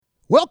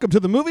Welcome to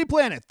the Movie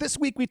Planet. This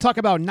week we talk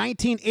about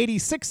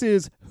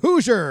 1986's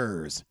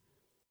Hoosiers.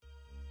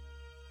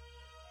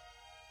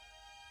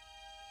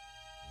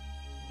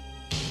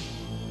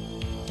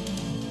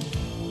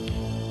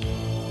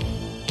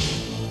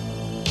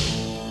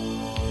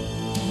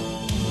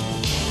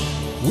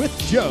 With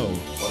Joe.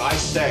 What I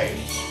say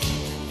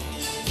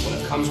when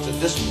it comes to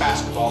this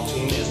basketball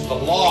team is the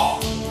law.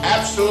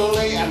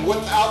 Absolutely and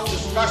without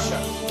discussion.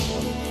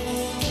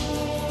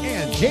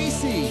 And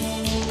JC.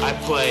 I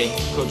play,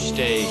 Coach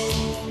stays.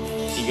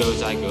 He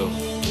goes, I go.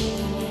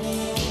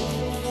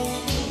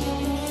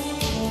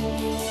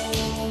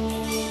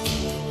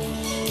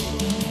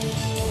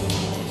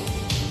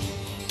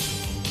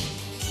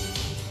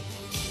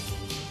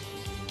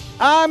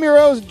 I'm your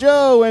host,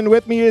 Joe, and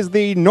with me is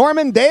the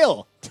Norman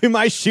Dale to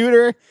my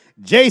shooter,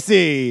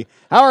 JC.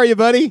 How are you,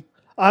 buddy?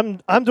 I'm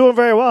doing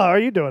very well. How are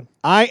you doing?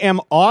 I am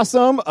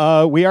awesome.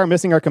 We are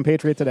missing our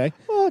compatriot today.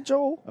 Oh,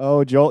 Joel.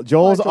 Oh,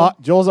 Joel's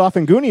off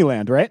in Goonie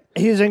Land, right?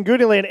 He's in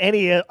Goonie Land,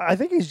 and I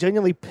think he's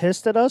genuinely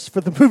pissed at us for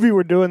the movie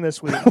we're doing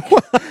this week.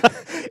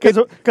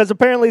 Because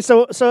apparently,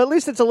 so at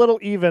least it's a little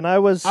even. I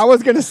was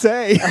gonna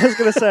say.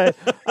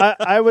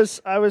 I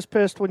was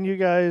pissed when you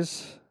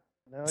guys.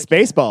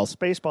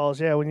 Spaceballs,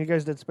 yeah. When you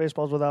guys did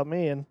Spaceballs without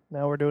me, and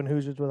now we're doing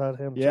Hoosiers without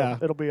him. Yeah,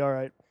 so it'll be all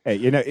right. Hey,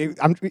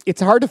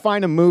 it's hard to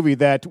find a movie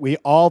that we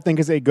all think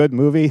is a good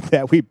movie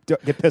that we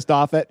get pissed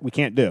off at. We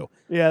can't do.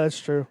 Yeah, that's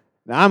true.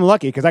 Now, I'm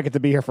lucky because I get to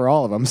be here for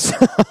all of them. So.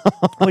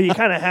 Well, you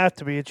kind of have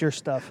to be. It's your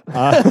stuff.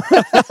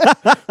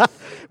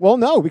 Well,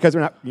 no, because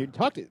we're not. You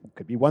talked. It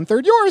could be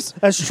 1/3 yours.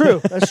 That's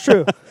true.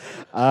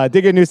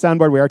 Dig a new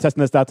soundboard. We are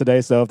testing this out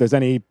today, so if there's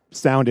any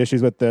sound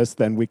issues with this,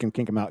 then we can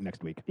kink them out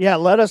next week. Yeah,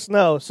 let us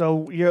know. So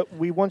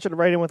we want you to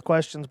write in with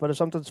questions, but if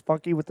something's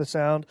funky with the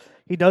sound,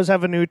 he does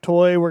have a new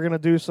toy. We're going to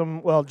do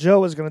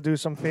Joe is going to do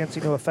some fancy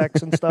new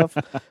effects and stuff.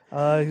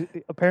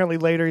 Apparently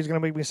later he's going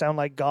to make me sound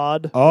like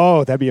God.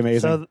 Oh, that'd be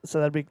amazing. So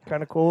that'd be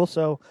kind of cool.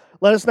 So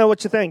let us know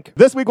what you think.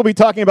 This week we'll be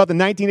talking about the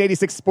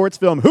 1986 sports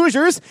film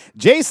Hoosiers.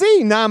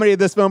 JC nominated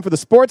this film for the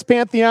Sports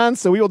Pantheon,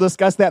 so we will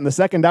discuss that in the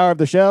second hour of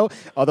the show.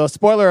 Although,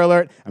 spoiler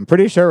alert, I'm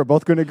pretty sure we're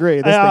both going to agree.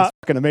 This thing's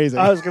fucking amazing.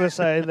 I was going to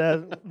say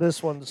that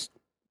this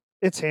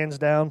it's hands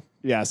down.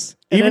 Yes.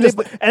 And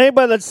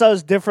anybody that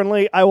says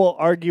differently, I will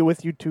argue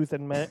with you tooth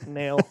and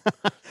nail.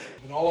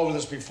 Been all over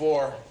this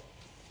before.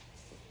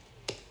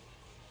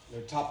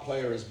 Their top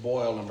player is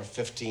Boyle, number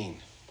 15.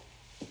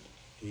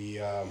 He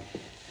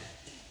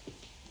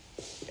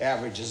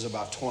averages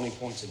about 20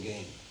 points a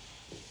game.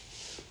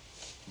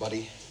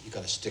 Buddy, you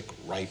got to stick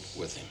right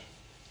with him.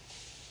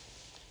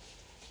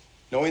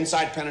 No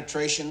inside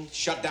penetration,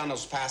 shut down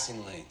those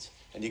passing lanes.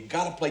 And you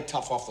got to play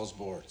tough off those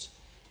boards.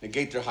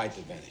 Negate their height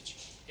advantage.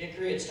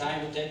 Hickory, it's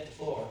time to take the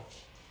floor.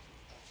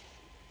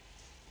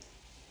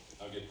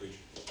 I'll get preacher.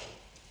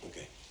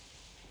 Okay.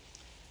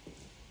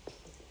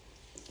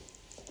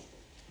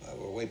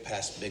 We're way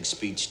past big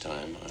speech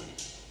time.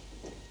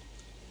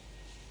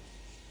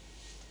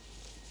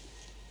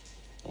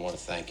 I want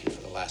to thank you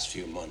for the last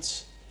few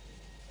months.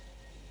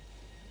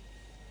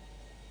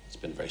 It's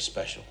been very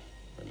special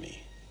for me.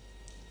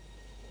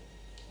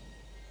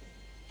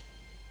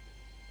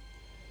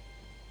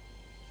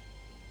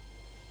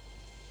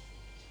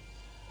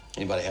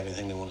 Anybody have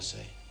anything they want to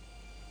say?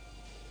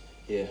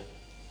 Yeah.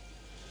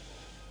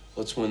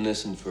 Let's win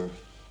this and for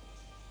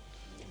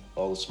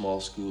all the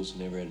small schools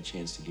that never had a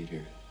chance to get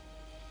here.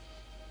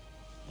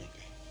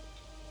 Okay.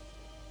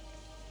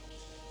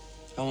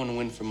 I want to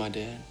win for my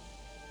dad.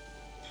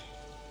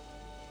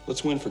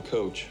 Let's win for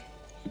Coach,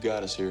 who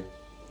got us here.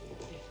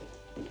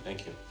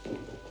 Thank you.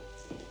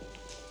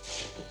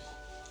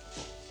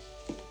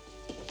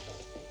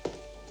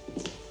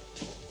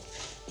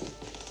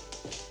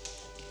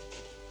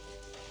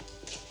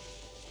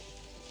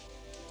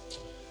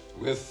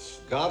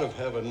 With God of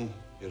heaven,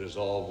 it is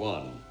all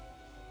one.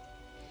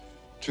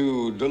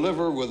 To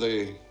deliver with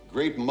a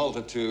great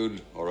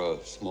multitude or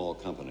a small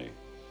company.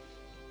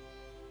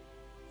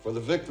 For the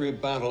victory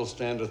battle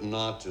standeth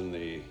not in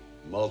the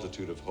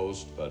multitude of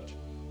hosts, but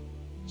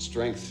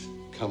strength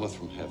cometh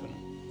from heaven.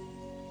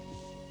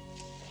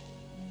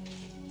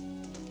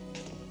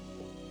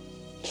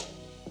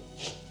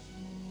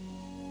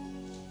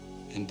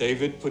 And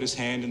David put his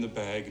hand in the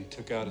bag and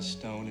took out a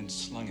stone and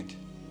slung it.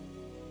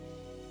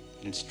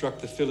 And it struck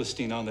the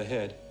Philistine on the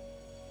head,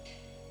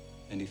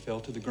 and he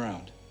fell to the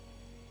ground.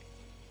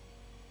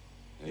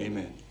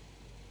 Amen.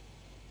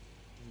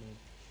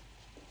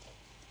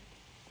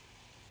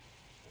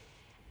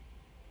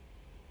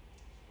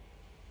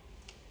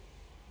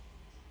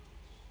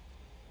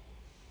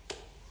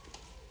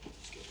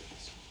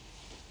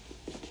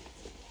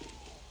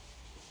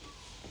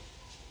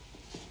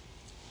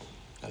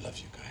 I love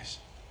you guys.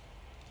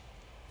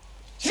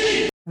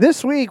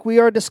 This week, we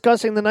are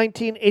discussing the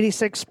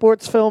 1986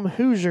 sports film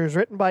Hoosiers,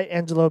 written by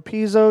Angelo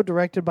Pizzo,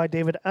 directed by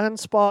David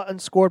Anspaugh,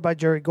 and scored by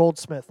Jerry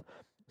Goldsmith.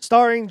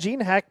 Starring Gene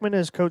Hackman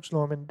as Coach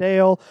Norman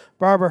Dale,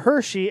 Barbara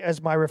Hershey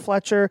as Myra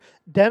Fletcher,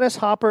 Dennis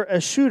Hopper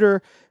as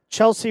Shooter,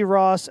 Chelsea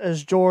Ross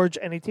as George,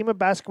 and a team of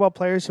basketball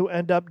players who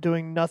end up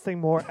doing nothing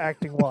more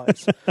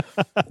acting-wise.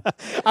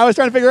 I was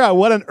trying to figure out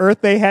what on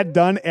earth they had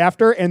done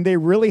after, and they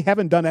really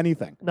haven't done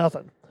anything.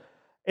 Nothing.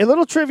 A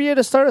little trivia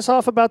to start us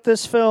off about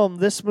this film.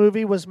 This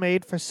movie was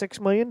made for $6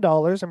 million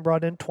and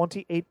brought in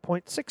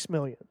 $28.6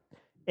 million.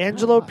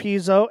 Angelo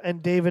Pizzo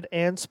and David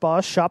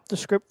Anspaugh shopped the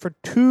script for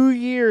 2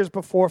 years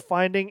before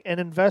finding an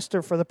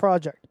investor for the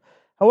project.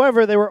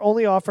 However, they were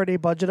only offered a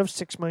budget of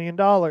 $6 million,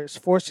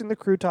 forcing the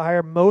crew to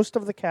hire most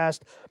of the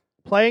cast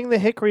playing the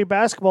Hickory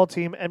basketball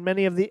team and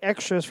many of the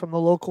extras from the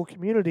local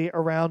community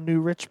around New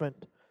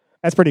Richmond.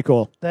 That's pretty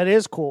cool. That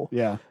is cool.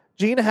 Yeah.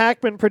 Gene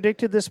Hackman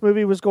predicted this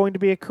movie was going to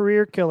be a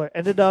career killer.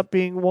 Ended up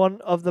being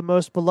one of the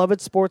most beloved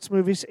sports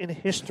movies in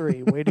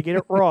history. Way to get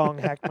it wrong,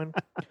 Hackman.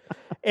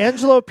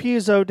 Angelo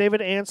Pizzo,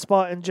 David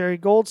Anspaugh, and Jerry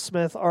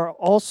Goldsmith are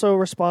also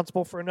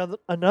responsible for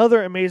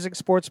another amazing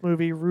sports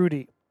movie,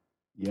 Rudy.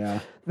 Yeah.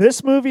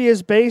 This movie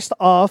is based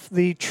off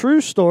the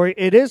true story.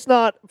 It is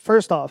not,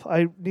 first off,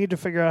 I need to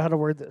figure out how to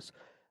word this.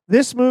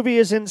 This movie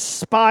is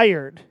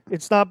inspired.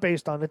 It's not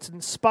based on. It's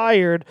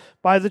inspired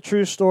by the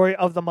true story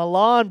of the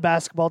Milan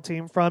basketball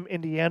team from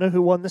Indiana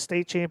who won the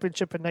state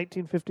championship in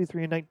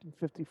 1953 and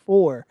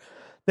 1954.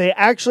 They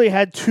actually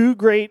had two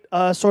great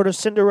sort of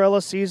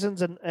Cinderella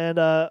seasons and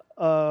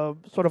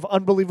sort of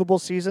unbelievable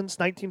seasons,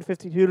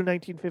 1952 to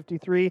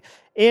 1953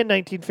 and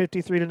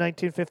 1953 to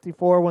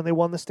 1954 when they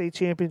won the state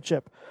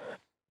championship.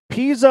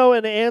 Pizzo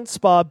and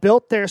Anspaugh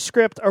built their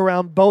script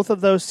around both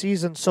of those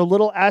seasons, so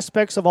little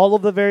aspects of all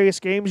of the various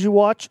games you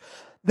watch.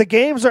 The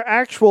games are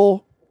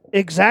actual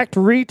exact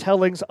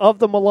retellings of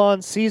the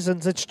Milan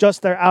seasons. It's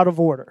just they're out of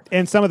order.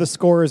 And some of the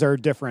scores are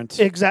different.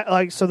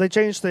 Exactly. So they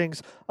changed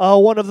things.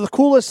 One of the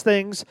coolest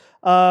things,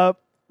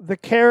 the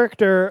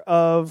character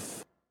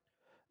of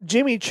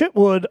Jimmy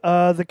Chitwood,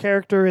 the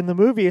character in the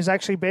movie, is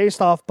actually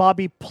based off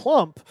Bobby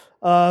Plump,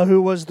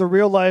 who was the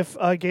real-life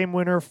game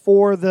winner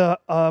for the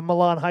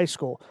Milan High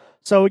School.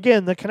 So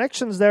again, the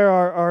connections there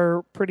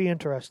are pretty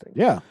interesting.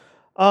 Yeah.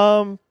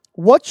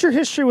 What's your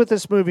history with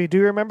this movie? Do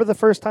you remember the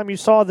first time you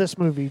saw this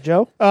movie,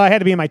 Joe? I had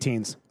to be in my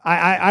teens.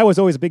 I was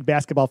always a big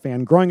basketball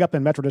fan. Growing up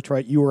in Metro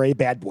Detroit, you were a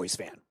Bad Boys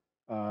fan.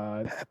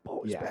 Bad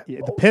Boys.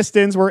 The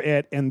Pistons were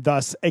it, and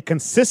thus a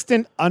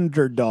consistent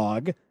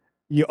underdog.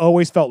 You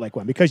always felt like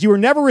one because you were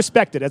never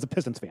respected as a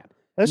Pistons fan.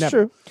 That's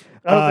never. true.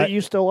 I don't think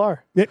you still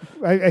are.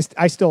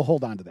 I still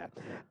hold on to that.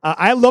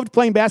 I loved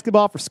playing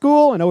basketball for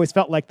school and always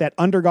felt like that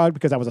underdog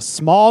because I was a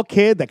small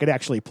kid that could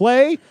actually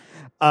play.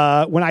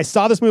 When I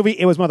saw this movie,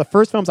 it was one of the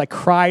first films I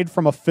cried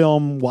from a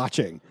film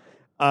watching.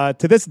 To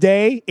this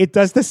day, it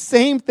does the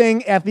same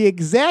thing at the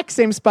exact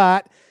same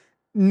spot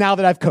now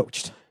that I've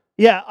coached.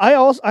 Yeah, I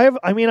have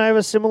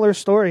a similar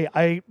story.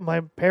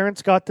 My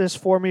parents got this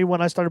for me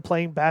when I started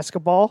playing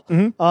basketball.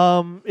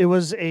 Mm-hmm. It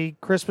was a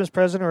Christmas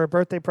present or a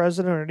birthday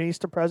present or an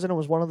Easter present. It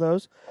was one of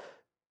those.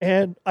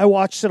 And I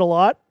watched it a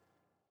lot.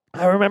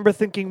 I remember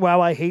thinking, wow,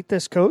 I hate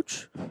this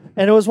coach.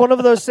 And it was one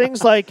of those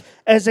things like,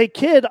 as a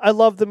kid, I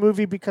loved the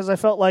movie because I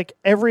felt like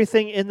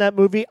everything in that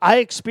movie I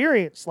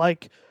experienced.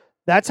 Like,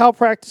 that's how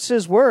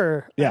practices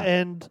were. Yeah.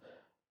 And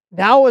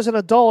now as an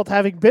adult,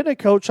 having been a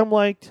coach, I'm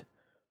like,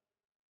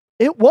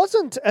 it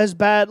wasn't as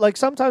bad. Like,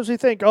 sometimes we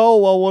think, oh,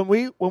 well,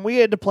 when we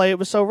had to play, it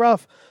was so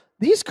rough.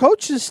 These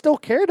coaches still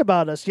cared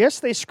about us.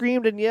 Yes, they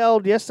screamed and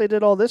yelled. Yes, they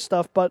did all this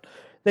stuff, but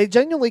they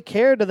genuinely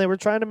cared and they were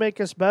trying to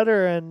make us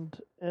better. And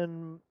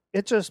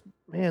it just,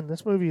 man,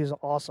 this movie is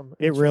awesome.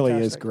 It really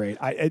is great.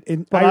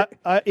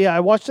 I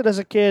watched it as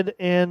a kid,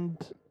 and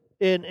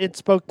it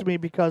spoke to me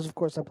because, of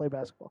course, I play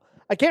basketball.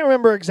 I can't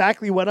remember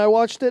exactly when I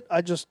watched it.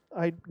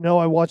 I know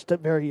I watched it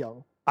very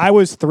young. I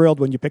was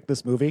thrilled when you picked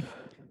this movie.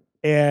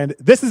 And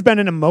this has been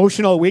an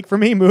emotional week for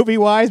me,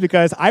 movie-wise,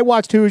 because I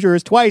watched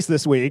Hoosiers twice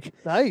this week.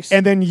 Nice.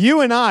 And then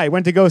you and I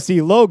went to go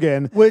see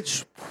Logan.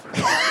 Which,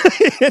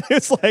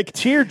 it's like...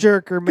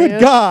 tearjerker, man.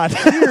 Good God.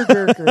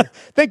 Tearjerker.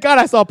 Thank God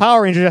I saw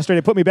Power Rangers yesterday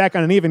to put me back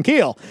on an even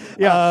keel.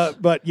 Yeah.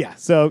 But yeah,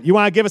 so you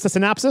want to give us a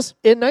synopsis?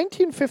 In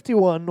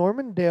 1951,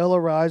 Norman Dale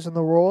arrives in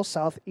the rural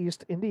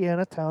southeast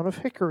Indiana town of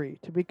Hickory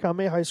to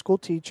become a high school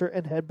teacher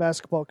and head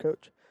basketball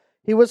coach.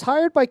 He was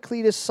hired by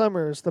Cletus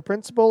Summers, the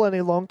principal and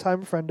a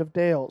longtime friend of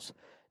Dale's.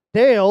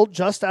 Dale,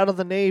 just out of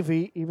the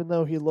Navy, even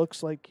though he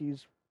looks like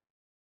he's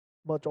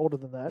much older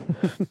than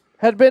that,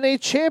 had been a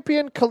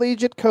champion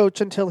collegiate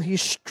coach until he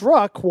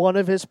struck one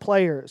of his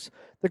players.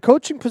 The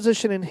coaching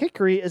position in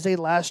Hickory is a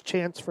last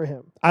chance for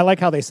him. I like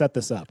how they set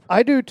this up.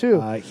 I do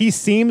too. He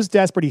seems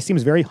desperate. He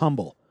seems very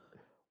humble.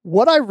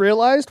 What I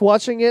realized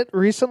watching it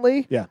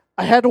recently, Yeah.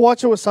 I had to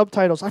watch it with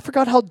subtitles. I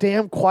forgot how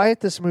damn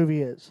quiet this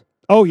movie is.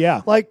 Oh,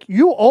 yeah. Like,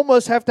 you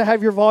almost have to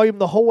have your volume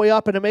the whole way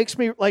up, and it makes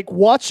me, like,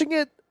 watching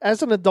it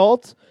as an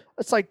adult,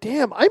 it's like,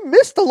 damn, I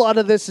missed a lot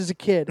of this as a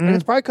kid, and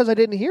it's probably because I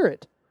didn't hear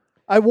it.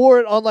 I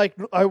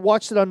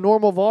watched it on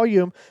normal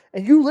volume,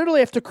 and you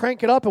literally have to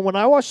crank it up, and when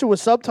I watched it with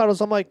subtitles,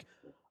 I'm like,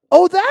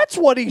 oh, that's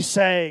what he's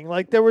saying.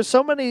 Like, there were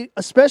so many,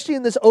 especially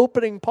in this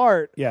opening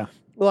part. Yeah.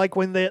 Like,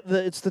 when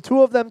it's the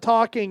two of them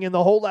talking and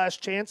the whole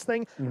last chance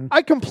thing,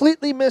 I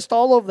completely missed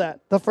all of that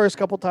the first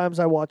couple times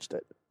I watched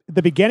it.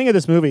 the beginning of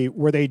this movie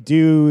where they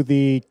do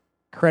the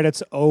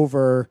credits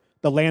over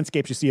the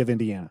landscapes you see of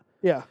Indiana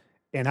Yeah.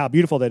 and how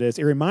beautiful that is,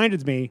 it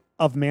reminded me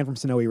of Man from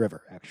Snowy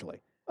River,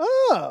 actually.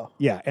 Oh.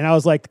 Yeah, and I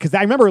was like, because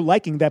I remember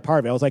liking that part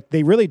of it. I was like,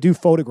 they really do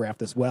photograph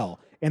this well,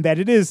 and that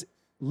it is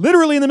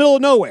literally in the middle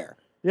of nowhere.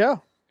 Yeah.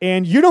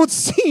 And you don't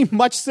see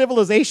much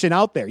civilization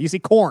out there. You see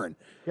corn.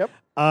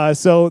 Yep.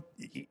 So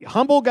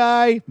humble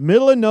guy,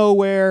 middle of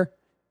nowhere,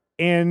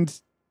 and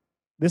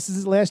this is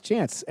his last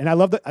chance. And I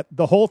love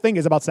the whole thing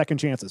is about second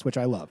chances, which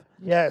I love.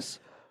 Yes.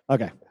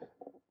 Okay.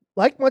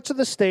 Like much of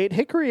the state,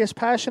 Hickory is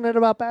passionate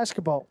about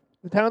basketball.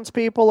 The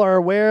townspeople are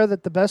aware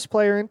that the best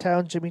player in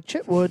town, Jimmy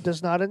Chitwood,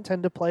 does not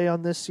intend to play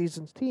on this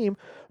season's team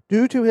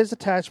due to his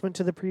attachment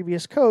to the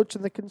previous coach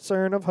and the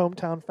concern of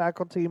hometown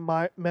faculty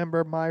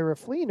member Myra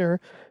Fleener,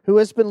 who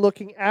has been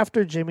looking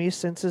after Jimmy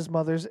since his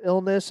mother's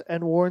illness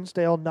and warns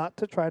Dale not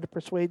to try to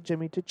persuade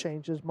Jimmy to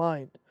change his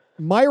mind.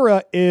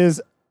 Myra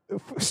is,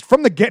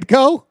 from the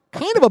get-go,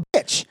 kind of a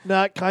bitch.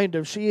 Not kind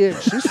of. She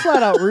is. She's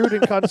flat out rude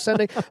and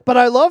condescending. But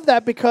I love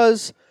that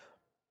because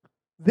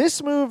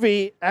this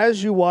movie,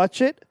 as you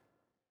watch it,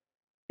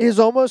 is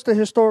almost a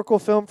historical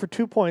film for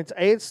 2 points.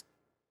 A, it's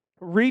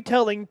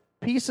retelling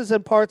pieces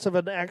and parts of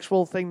an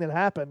actual thing that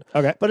happened.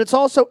 Okay. But it's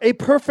also a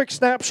perfect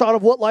snapshot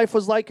of what life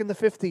was like in the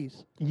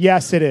 50s.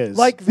 Yes, it is.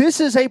 Like, this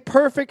is a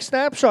perfect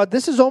snapshot.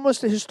 This is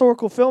almost a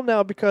historical film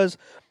now because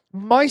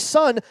my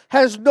son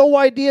has no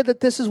idea that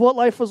this is what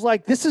life was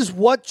like. This is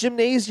what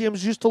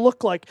gymnasiums used to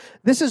look like.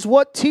 This is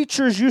what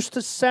teachers used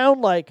to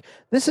sound like.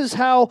 This is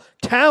how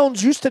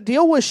towns used to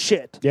deal with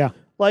shit. Yeah.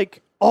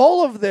 Like,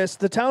 all of this,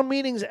 the town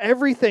meetings,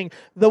 everything,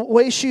 the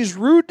way she's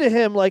rude to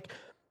him, like,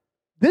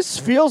 this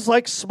feels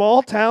like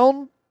small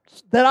town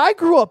that I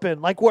grew up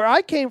in, like where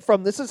I came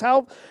from. This is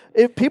how,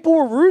 if people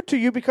were rude to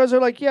you because they're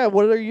like, yeah,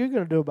 what are you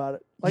going to do about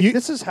it? Like,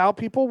 this is how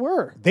people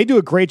were. They do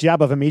a great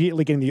job of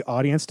immediately getting the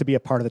audience to be a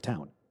part of the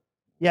town.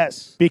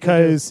 Yes.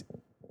 Because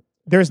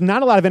there's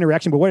not a lot of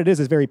interaction, but what it is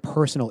very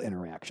personal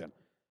interaction.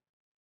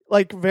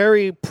 Like,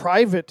 very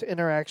private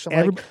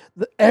interaction.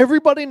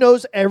 Everybody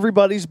knows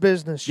everybody's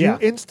business. You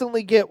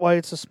instantly get why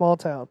it's a small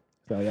town.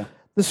 So, yeah.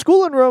 The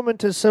school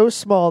enrollment is so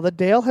small that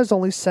Dale has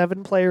only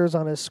 7 players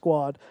on his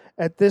squad.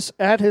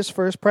 At his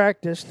first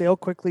practice, Dale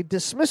quickly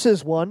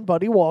dismisses one,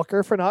 Buddy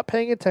Walker, for not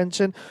paying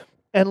attention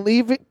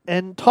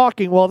and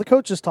talking while the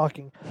coach is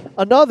talking.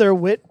 Another,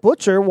 Whit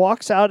Butcher,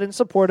 walks out in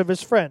support of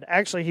his friend.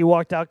 Actually, he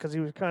walked out because he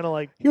was kind of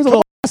like... He was a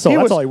little asshole.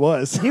 That's all he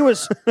was.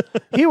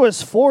 He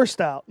was forced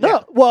out. Yeah.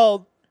 No,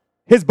 well...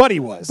 His buddy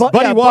was.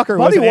 Buddy Walker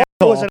was an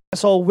asshole. Was an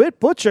asshole. Whit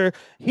Butcher,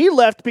 he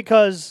left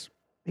because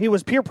he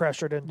was peer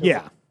pressured into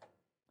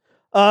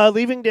it.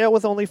 Leaving Dale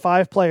with only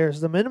 5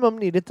 players, the minimum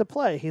needed to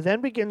play. He then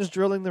begins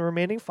drilling the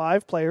remaining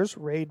 5 players,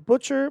 Raid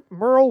Butcher,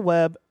 Merle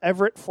Webb,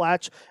 Everett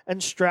Flatch,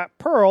 and Strap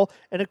Pearl,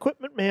 and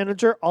equipment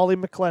manager Ollie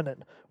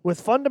McLennan, with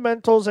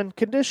fundamentals and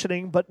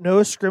conditioning, but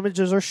no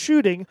scrimmages or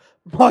shooting,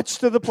 much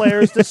to the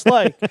players'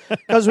 dislike.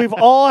 Because we've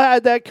all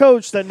had that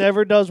coach that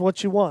never does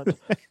what you want.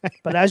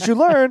 But as you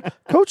learn,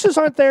 coaches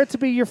aren't there to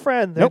be your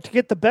friend. They're to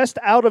get the best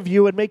out of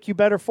you and make you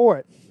better for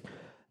it.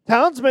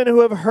 Townsmen who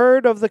have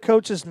heard of the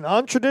coach's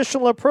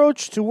non-traditional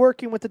approach to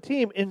working with the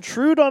team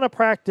intrude on a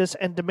practice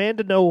and demand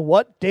to know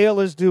what Dale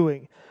is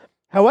doing.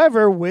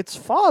 However, Whit's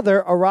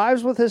father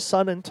arrives with his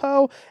son in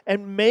tow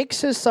and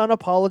makes his son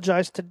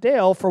apologize to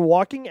Dale for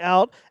walking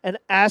out and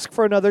ask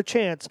for another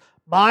chance.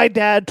 My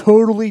dad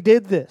totally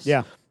did this.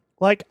 Yeah.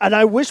 And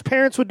I wish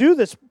parents would do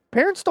this.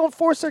 Parents don't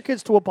force their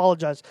kids to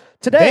apologize.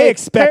 Today, they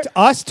expect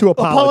us to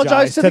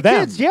apologize to the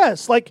them. Kids.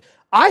 Yes,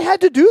 I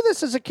had to do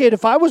this as a kid.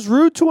 If I was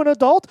rude to an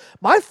adult,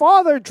 my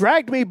father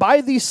dragged me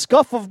by the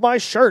scuff of my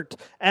shirt,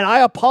 and I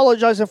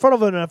apologized in front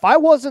of him. And if I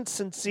wasn't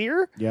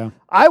sincere,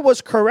 I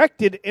was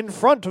corrected in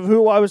front of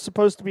who I was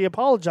supposed to be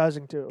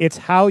apologizing to. It's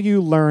how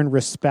you learn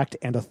respect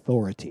and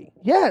authority.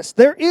 Yes,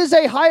 there is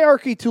a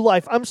hierarchy to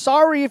life. I'm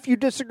sorry if you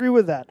disagree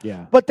with that.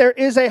 Yeah. But there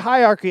is a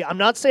hierarchy. I'm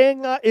not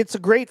saying it's a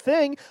great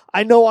thing.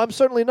 I know I'm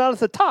certainly not at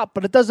the top,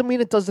 but it doesn't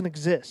mean it doesn't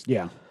exist.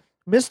 Yeah.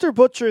 Mr.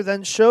 Butcher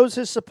then shows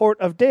his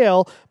support of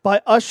Dale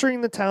by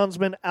ushering the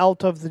townsmen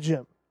out of the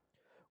gym.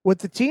 With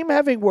the team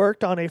having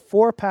worked on a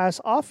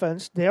 4-pass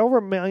offense, Dale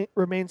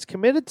remains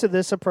committed to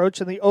this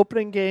approach in the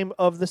opening game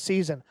of the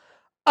season.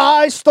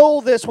 I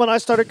stole this when I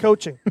started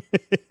coaching.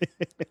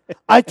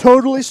 I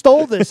totally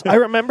stole this. I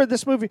remember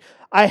this movie.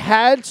 I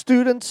had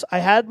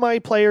my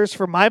players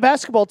for my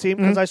basketball team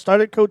because I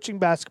started coaching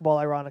basketball,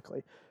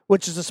 ironically,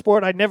 which is a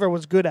sport I never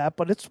was good at,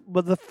 but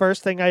the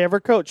first thing I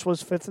ever coached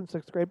was 5th and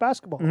 6th grade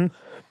basketball.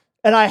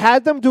 And I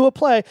had them do a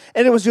play,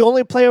 and it was the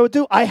only play I would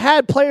do. I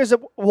had players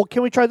that, well,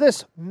 can we try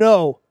this?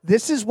 No.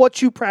 This is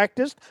what you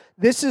practiced.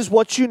 This is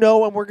what you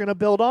know, and we're going to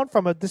build on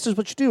from it. This is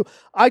what you do.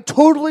 I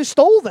totally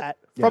stole that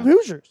from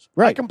Hoosiers.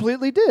 Right. I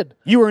completely did.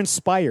 You were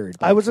inspired.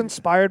 I was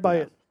inspired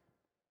by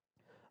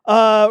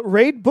it.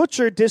 Raid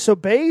Butcher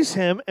disobeys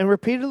him and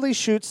repeatedly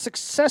shoots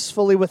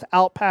successfully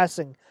without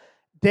passing.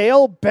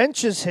 Dale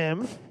benches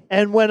him,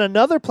 and when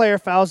another player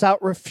fouls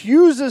out,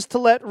 refuses to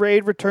let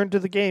Raid return to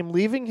the game,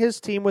 leaving his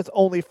team with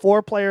only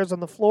 4 players on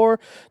the floor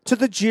to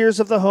the jeers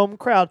of the home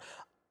crowd.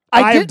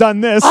 I have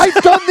done this.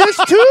 I've done this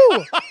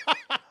too.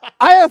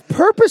 I have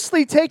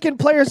purposely taken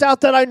players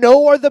out that I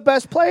know are the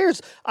best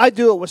players. I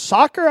do it with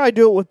soccer. I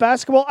do it with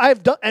basketball.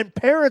 And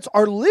parents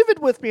are livid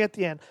with me at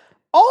the end.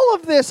 All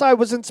of this I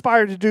was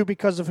inspired to do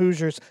because of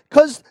Hoosiers.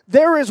 Because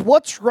there is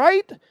what's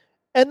right,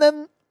 and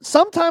then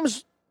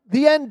sometimes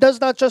the end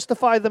does not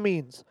justify the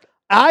means.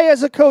 I,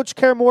 as a coach,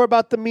 care more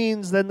about the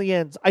means than the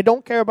ends. I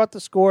don't care about the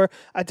score.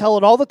 I tell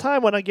it all the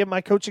time when I give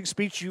my coaching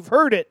speech. You've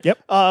heard it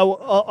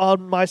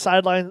on my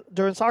sideline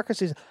during soccer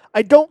season.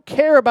 I don't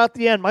care about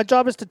the end. My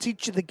job is to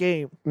teach you the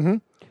game. Mm-hmm.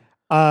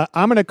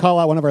 I'm going to call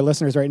out one of our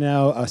listeners right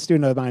now, a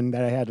student of mine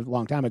that I had a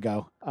long time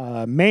ago,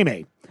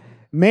 Maymay.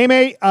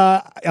 Maymay,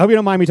 I hope you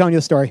don't mind me telling you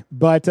the story,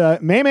 but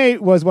Maymay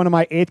was one of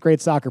my 8th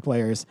grade soccer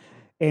players,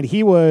 and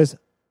he was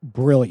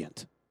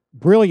brilliant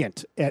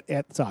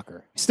at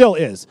soccer. Still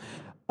is.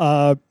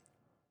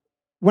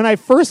 When I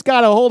first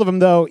got a hold of him,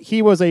 though,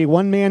 he was a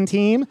one-man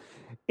team,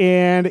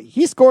 and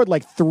he scored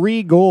like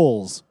 3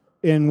 goals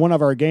in one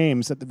of our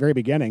games at the very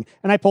beginning,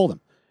 and I pulled him.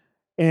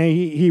 And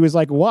he was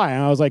like, why?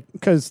 And I was like,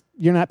 because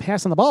you're not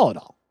passing the ball at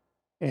all.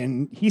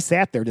 And he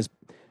sat there just,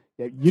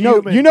 you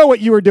know what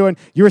you were doing.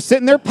 You were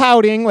sitting there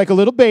pouting like a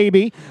little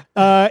baby,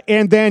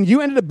 and then he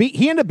ended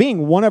up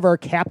being one of our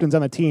captains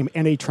on the team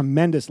and a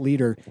tremendous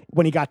leader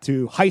when he got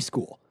to high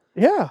school.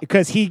 Yeah.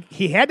 Because he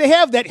had to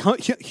have that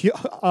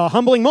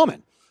humbling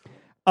moment.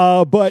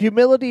 But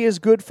humility is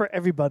good for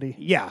everybody.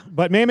 Yeah.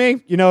 But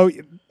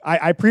Maymay,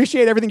 I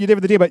appreciate everything you did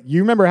with the team, but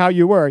you remember how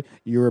you were.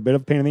 You were a bit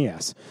of a pain in the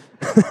ass.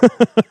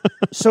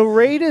 So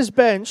Raid is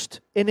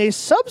benched in a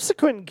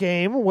subsequent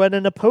game when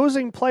an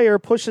opposing player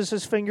pushes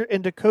his finger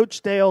into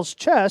Coach Dale's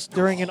chest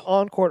during an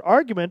on-court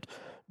argument.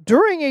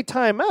 During a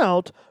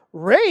timeout,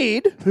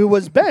 Raid, who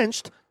was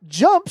benched,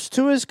 jumps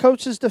to his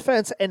coach's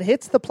defense and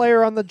hits the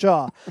player on the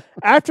jaw.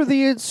 After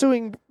the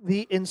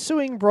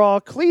ensuing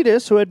brawl,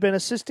 Cletus, who had been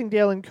assisting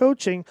Dale in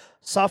coaching,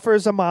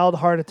 suffers a mild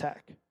heart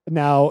attack.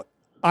 Now,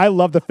 I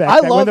love the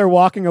fact that when they're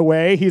walking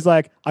away, he's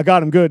like, I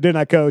got him good, didn't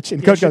I, Coach?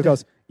 And Coach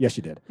goes, yes,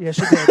 you did. Yes,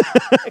 you did.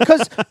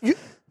 Because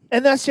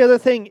and that's the other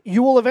thing.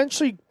 You will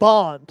eventually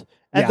bond.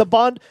 And the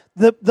bond,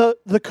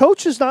 the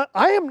coach is not,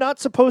 I am not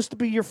supposed to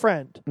be your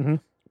friend. Mm-hmm.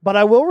 But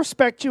I will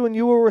respect you and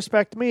you will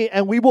respect me,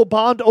 and we will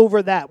bond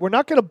over that. We're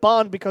not going to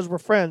bond because we're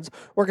friends.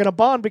 We're going to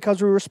bond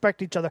because we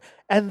respect each other.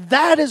 And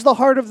that is the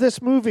heart of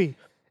this movie.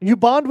 You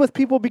bond with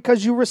people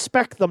because you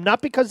respect them,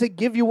 not because they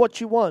give you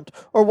what you want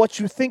or what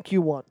you think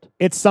you want.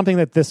 It's something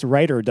that this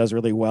writer does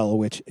really well,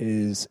 which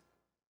is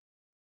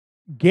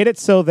get it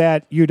so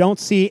that you don't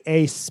see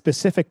a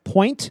specific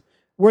point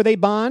where they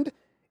bond.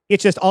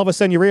 It's just all of a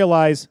sudden you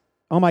realize,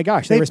 oh my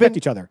gosh, they respect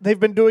each other. They've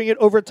been doing it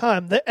over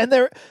time.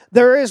 And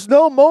there is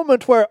no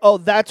moment where,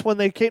 that's when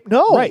they came.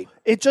 No. Right.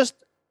 It just,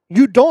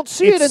 you don't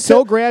see it until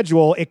so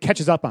gradual, it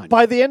catches up on you.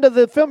 By the end of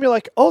the film, you're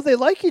like, oh, they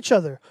like each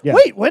other. Yeah.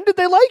 Wait, when did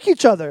they like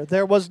each other?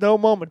 There was no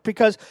moment,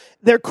 because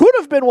there could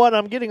have been one,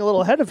 I'm getting a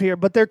little ahead of here,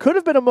 but there could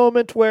have been a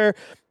moment where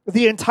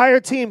the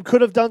entire team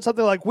could have done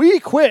something like, we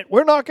quit.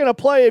 We're not going to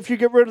play if you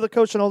get rid of the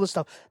coach and all this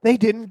stuff. They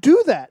didn't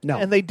do that. No.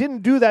 And they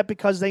didn't do that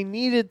because they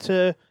needed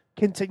to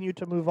continue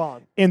to move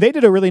on. And they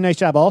did a really nice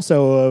job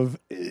also of,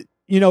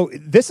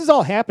 this is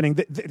all happening.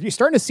 You're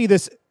starting to see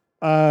this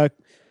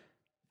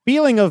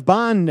feeling of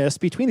bondness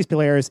between these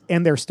players,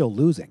 and they're still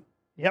losing.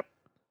 Yep.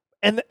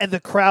 And the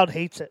crowd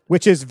hates it.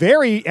 Which is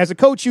as a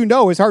coach,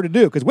 is hard to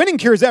do, because winning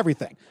cures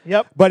everything.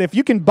 Yep. But if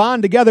you can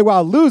bond together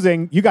while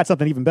losing, you got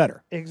something even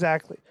better.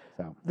 Exactly.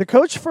 So. The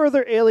coach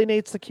further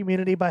alienates the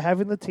community by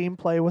having the team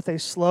play with a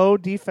slow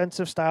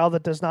defensive style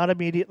that does not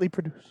immediately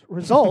produce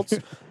results.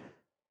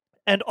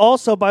 And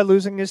also by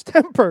losing his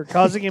temper,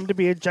 causing him to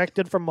be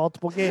ejected from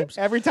multiple games.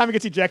 Every time he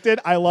gets ejected,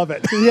 I love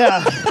it.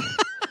 Yeah.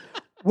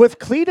 With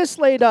Cletus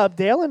laid up,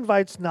 Dale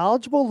invites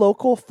knowledgeable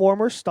local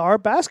former star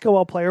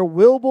basketball player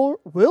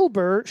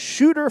Wilbur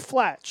Shooter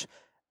Flatch,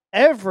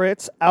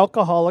 Everett's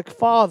alcoholic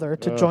father,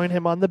 to join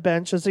him on the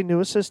bench as a new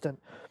assistant.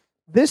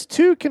 This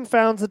too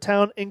confounds the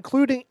town,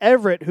 including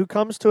Everett, who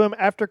comes to him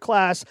after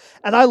class.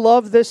 And I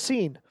love this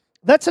scene.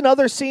 That's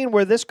another scene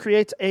where this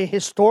creates a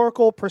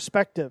historical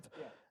perspective.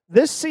 Yeah.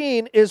 This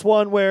scene is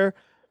one where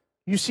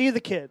you see the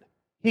kid.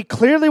 He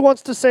clearly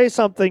wants to say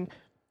something,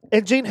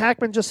 and Gene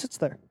Hackman just sits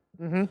there.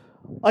 Mm-hmm.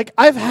 Like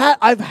I've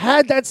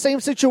had that same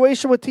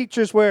situation with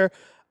teachers where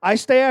I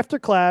stay after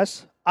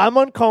class, I'm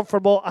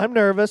uncomfortable, I'm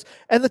nervous,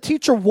 and the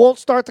teacher won't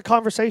start the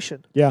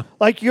conversation. Yeah.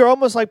 Like you're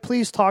almost like,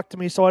 please talk to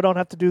me so I don't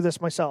have to do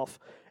this myself.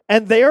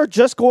 And they are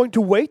just going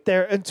to wait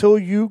there until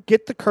you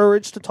get the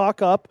courage to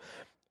talk up.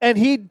 And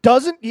he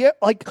doesn't yet,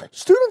 like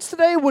students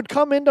today would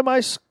come into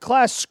my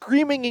class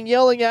screaming and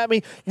yelling at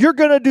me, you're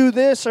going to do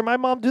this, or my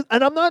mom do.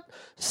 And I'm not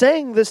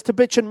saying this to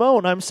bitch and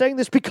moan. I'm saying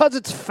this because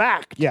it's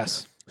fact.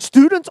 Yes.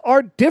 Students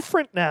are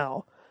different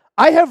now.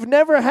 I have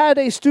never had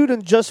a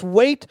student just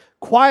wait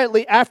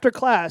quietly after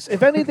class.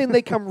 If anything,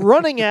 they come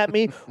running at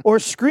me or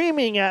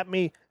screaming at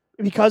me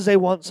because they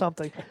want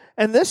something.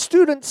 And this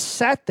student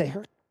sat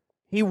there.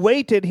 He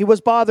waited. He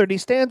was bothered. He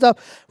stands up,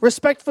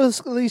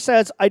 respectfully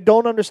says, I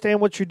don't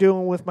understand what you're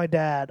doing with my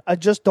dad. I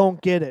just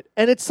don't get it.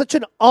 And it's such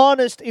an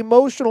honest,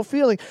 emotional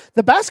feeling.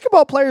 The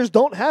basketball players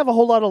don't have a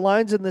whole lot of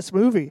lines in this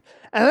movie.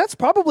 And that's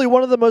probably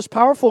one of the most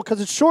powerful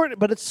because it's short,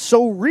 but it's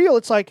so real.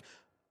 It's like,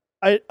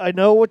 I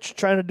know what you're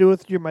trying to do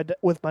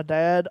with my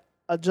dad.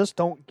 I just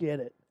don't get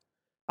it.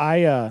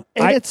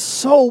 It's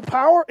so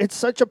It's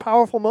such a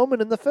powerful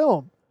moment in the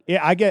film.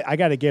 Yeah, I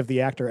got to give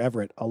the actor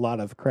Everett a lot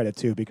of credit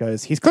too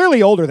because he's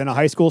clearly older than a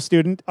high school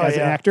student as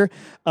an actor,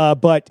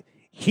 but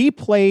he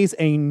plays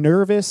a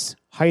nervous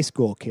high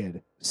school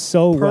kid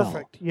so well.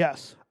 Perfect.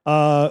 Yes.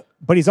 But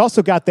he's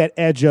also got that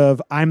edge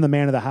of I'm the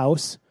man of the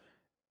house,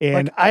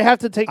 and like, I have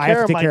to take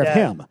care of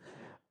him.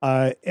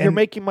 You're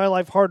making my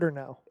life harder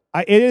now.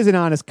 It is an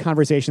honest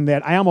conversation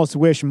that I almost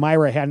wish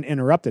Myra hadn't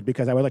interrupted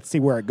because I would like to see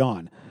where it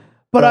gone.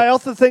 But I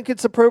also think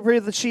it's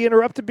appropriate that she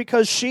interrupted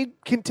because she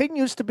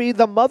continues to be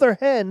the mother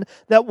hen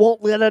that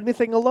won't let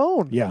anything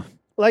alone. Yeah.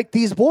 Like,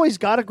 these boys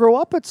got to grow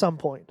up at some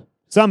point.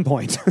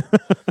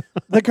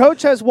 The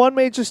coach has one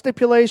major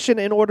stipulation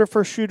in order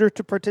for Shooter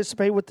to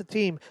participate with the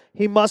team.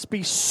 He must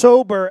be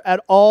sober at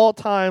all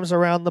times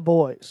around the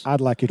boys. I'd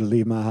like you to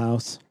leave my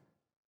house.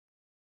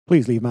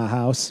 Please leave my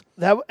house.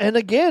 And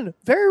again,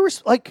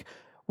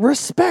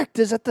 respect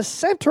is at the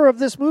center of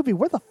this movie.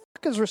 Where the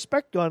fuck is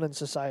respect gone in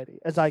society?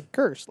 As I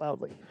curse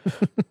loudly.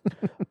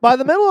 By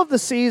the middle of the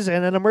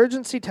season, an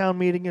emergency town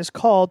meeting is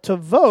called to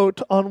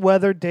vote on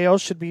whether Dale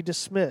should be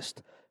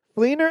dismissed.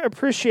 Fleener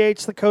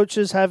appreciates the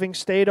coaches having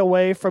stayed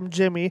away from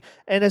Jimmy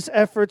and his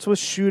efforts with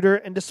Shooter,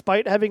 and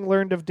despite having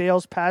learned of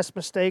Dale's past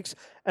mistakes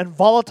and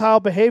volatile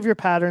behavior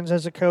patterns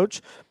as a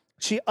coach,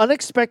 she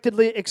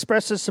unexpectedly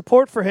expresses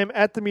support for him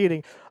at the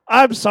meeting.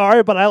 I'm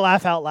sorry, but I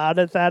laugh out loud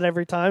at that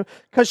every time.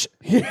 Because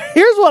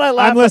here's what I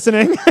laugh at. I'm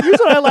listening. Here's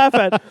what I laugh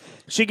at.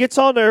 She gets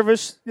all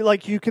nervous.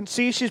 Like, you can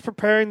see she's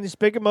preparing this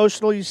big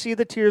emotional. You see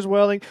the tears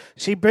welling.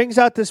 She brings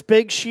out this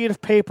big sheet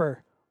of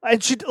paper.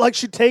 And she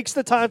takes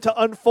the time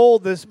to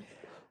unfold this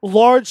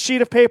large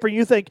sheet of paper.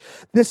 You think,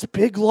 this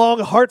big, long,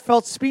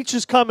 heartfelt speech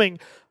is coming.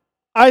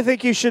 I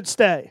think you should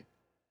stay.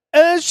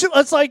 And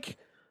it's like...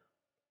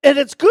 And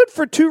it's good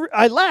for two.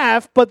 I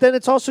laugh, but then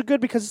it's also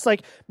good because it's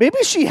like maybe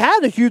she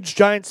had a huge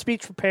giant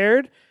speech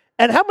prepared.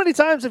 And how many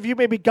times have you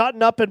maybe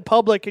gotten up in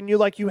public and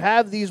you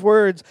have these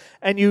words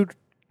and you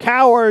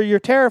cower, you're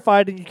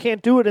terrified and you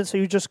can't do it, and so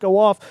you just go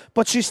off.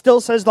 But she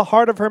still says the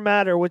heart of her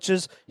matter, which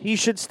is he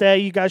should stay.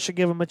 You guys should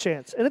give him a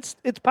chance, and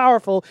it's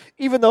powerful,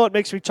 even though it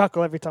makes me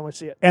chuckle every time I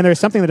see it. And there's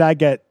something that I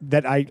get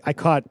that I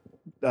caught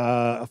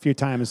a few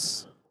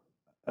times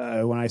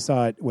when I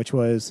saw it, which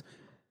was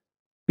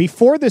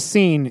before the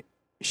scene.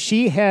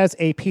 She has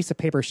a piece of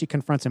paper she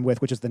confronts him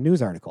with, which is the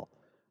news article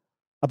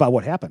about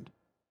what happened.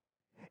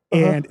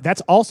 And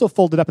that's also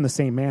folded up in the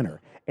same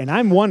manner. And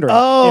I'm wondering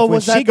if when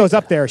she goes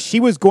up there,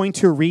 she was going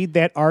to read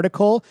that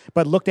article,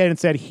 but looked at it and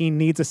said, he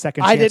needs a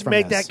second chance. I didn't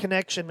make that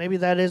connection. Maybe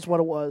that is what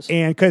it was.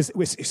 And because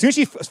as soon as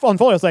she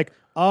unfolded, I was like,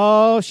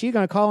 oh, she's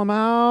going to call him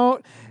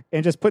out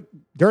and just put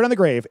dirt on the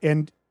grave.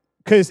 And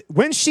because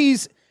when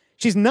she's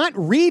not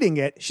reading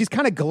it, she's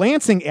kind of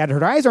glancing at it.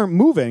 Her eyes aren't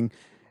moving.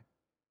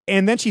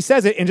 And then she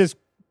says it and just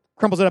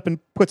crumbles it up and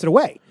puts it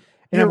away.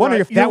 And I'm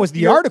wondering if that was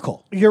the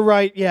article. You're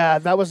right. Yeah,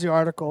 that was the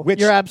article.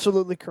 You're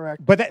absolutely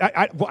correct. But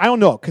I don't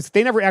know, because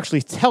they never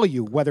actually tell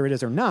you whether it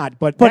is or not.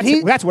 But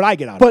that's what I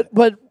get out of it.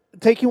 But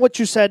taking what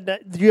you said,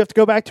 you have to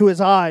go back to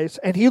his eyes,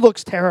 and he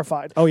looks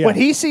terrified. Oh, yeah. When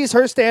he sees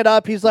her stand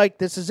up, he's like,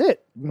 this is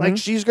it. Mm-hmm. Like,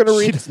 she's going to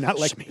read. She does not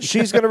like me.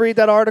 She's going to read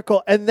that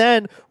article. And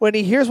then when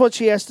he hears what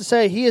she has to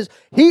say, he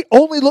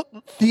only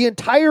looked the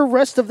entire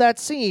rest of that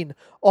scene.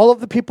 All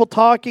of the people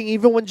talking,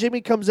 even when Jimmy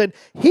comes in,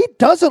 he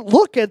doesn't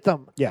look at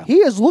them. Yeah. He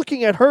is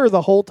looking at her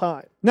the whole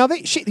time. Now,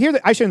 I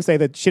shouldn't say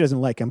that she doesn't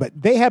like him, but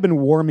they have been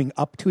warming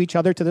up to each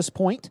other to this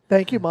point.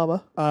 Thank you,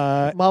 Mama.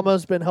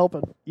 Mama's been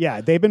helping. Yeah,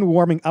 they've been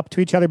warming up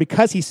to each other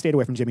because he stayed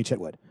away from Jimmy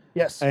Chitwood.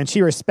 Yes. And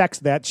she respects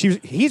that.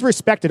 He's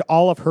respected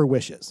all of her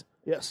wishes.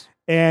 Yes.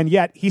 And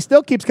yet he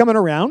still keeps coming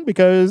around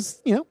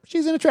because,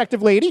 she's an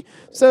attractive lady.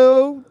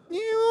 So,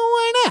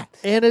 why not?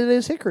 And it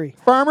is Hickory.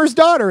 Farmer's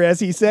daughter, as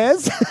he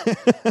says.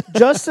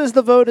 Just as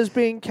the vote is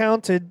being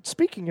counted,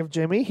 speaking of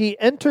Jimmy, he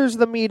enters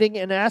the meeting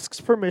and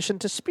asks permission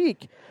to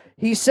speak.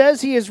 He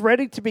says he is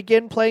ready to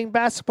begin playing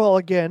basketball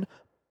again.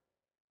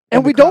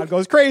 And we don't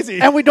goes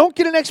crazy. And we don't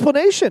get an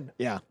explanation.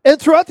 Yeah. And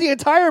throughout the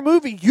entire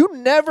movie, you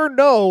never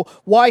know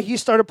why he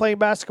started playing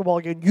basketball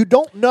again. You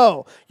don't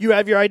know. You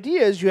have your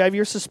ideas, you have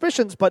your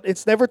suspicions, but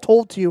it's never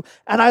told to you.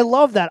 And I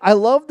love that. I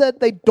love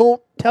that they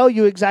don't tell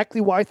you exactly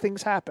why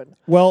things happen.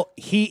 Well,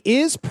 he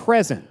is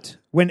present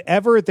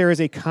whenever there is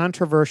a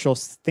controversial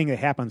thing that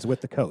happens with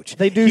the coach.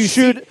 They do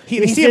shoot.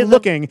 He see him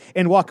looking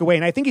and walk away.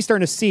 And I think he's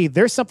starting to see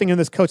there's something in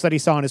this coach that he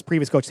saw in his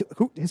previous coach.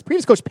 His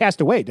previous coach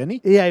passed away, didn't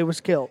he? Yeah, he was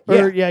killed.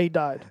 Yeah, he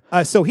died.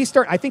 So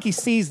I think he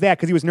sees that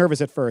because he was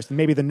nervous at first. And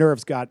maybe the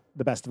nerves got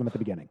the best of him at the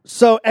beginning.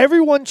 So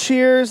everyone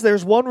cheers.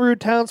 There's one rude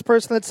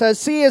townsperson that says,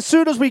 see, as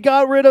soon as we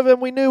got rid of him,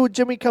 we knew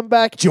Jimmy come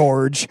back.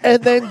 George.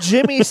 And then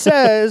Jimmy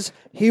says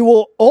he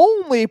will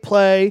only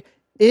play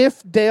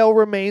if Dale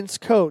remains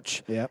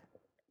coach. Yep.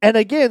 And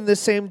again, the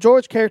same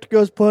George character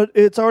goes, but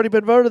it's already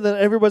been voted. Then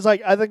everyone's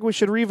like, I think we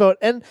should revote.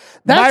 And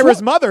that's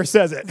Myra's mother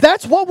says it.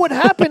 That's what would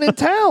happen in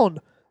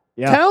town.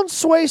 Yeah. Towns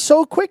sway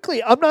so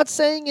quickly. I'm not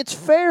saying it's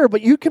fair,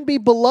 but you can be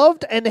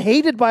beloved and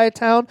hated by a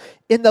town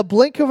in the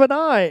blink of an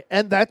eye,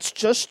 and that's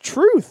just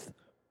truth.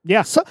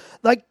 Yeah. So,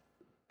 like,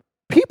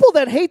 people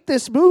that hate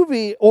this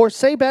movie or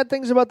say bad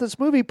things about this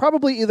movie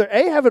probably either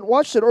A, haven't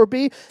watched it, or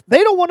B,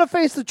 they don't want to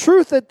face the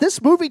truth that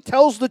this movie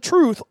tells the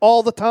truth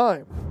all the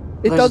time.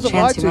 It There's doesn't a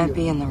chance lie you to might you.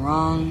 be in the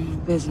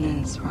wrong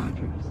business,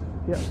 Rogers.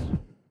 Yes.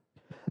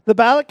 The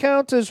ballot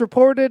count is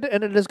reported,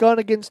 and it has gone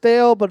against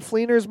Dale, but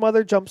Fleener's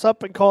mother jumps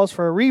up and calls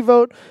for a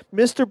revote.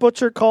 Mr.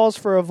 Butcher calls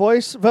for a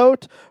voice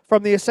vote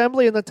from the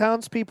assembly, and the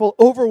townspeople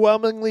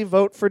overwhelmingly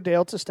vote for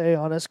Dale to stay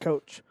on as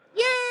coach.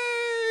 Yay!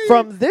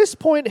 From this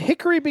point,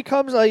 Hickory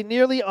becomes a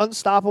nearly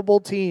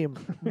unstoppable team.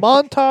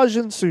 Montage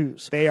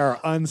ensues. They are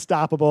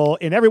unstoppable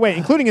in every way,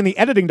 including in the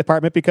editing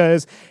department,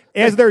 because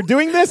as they're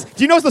doing this,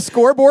 do you notice the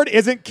scoreboard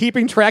isn't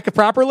keeping track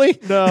properly?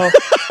 No.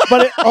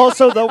 But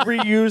also, they'll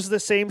reuse the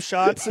same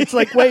shots. It's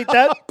like, wait,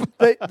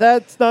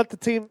 that's not the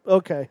team.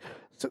 Okay.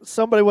 So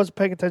somebody wasn't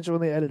paying attention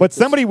when they edited But this.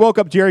 somebody woke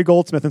up Jerry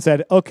Goldsmith and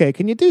said, okay,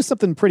 can you do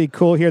something pretty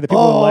cool here that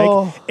people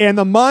will like? And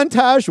the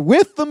montage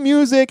with the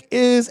music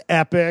is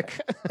epic.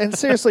 And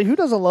seriously, who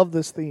doesn't love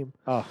this theme?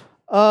 Oh.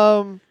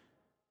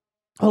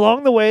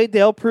 Along the way,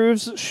 Dale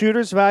proves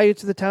Shooter's value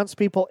to the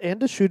townspeople and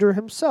to Shooter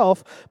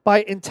himself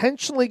by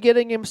intentionally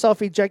getting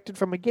himself ejected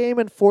from a game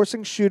and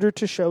forcing Shooter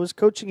to show his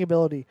coaching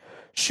ability.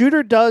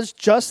 Shooter does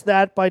just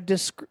that by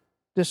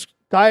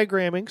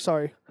diagramming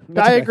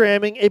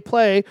a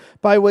play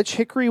by which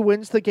Hickory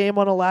wins the game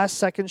on a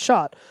last-second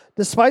shot.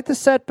 Despite the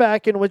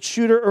setback in which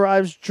Shooter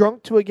arrives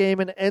drunk to a game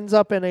and ends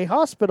up in a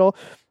hospital,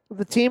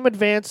 the team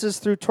advances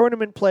through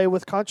tournament play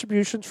with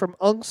contributions from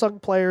unsung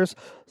players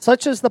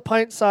such as the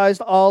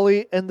pint-sized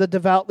Ollie and the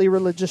devoutly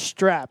religious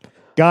Strap.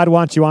 God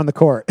wants you on the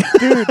court.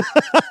 Dude,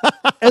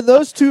 and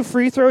those two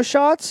free throw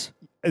shots,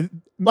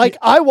 like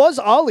I was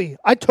Ollie.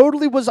 I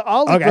totally was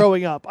Ollie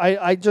growing up.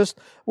 I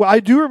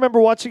do remember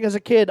watching as a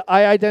kid,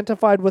 I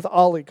identified with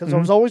Ollie because I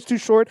was always too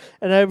short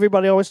and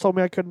everybody always told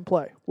me I couldn't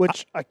play,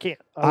 which I can't.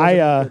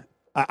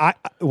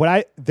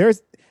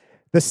 There's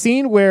the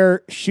scene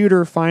where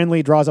Shooter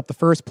finally draws up the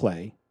first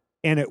play,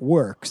 and it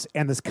works,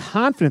 and this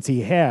confidence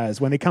he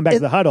has when they come back to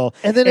the huddle.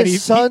 And then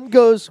his son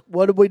goes,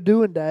 what are we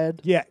doing,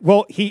 Dad? Yeah,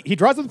 well, he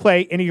draws up the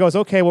play, and he goes,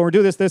 okay, well, we're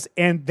doing this,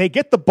 and they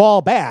get the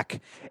ball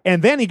back,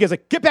 and then he goes,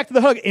 like, get back to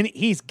the hug, and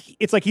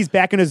it's like he's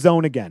back in his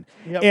zone again.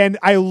 Yep. And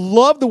I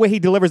love the way he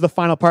delivers the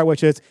final part,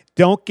 which is,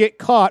 don't get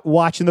caught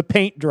watching the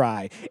paint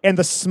dry, and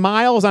the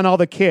smiles on all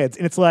the kids,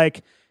 and it's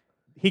like,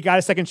 he got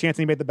a second chance,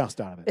 and he made the best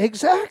out of it.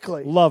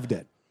 Exactly. Loved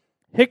it.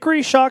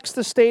 Hickory shocks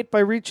the state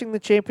by reaching the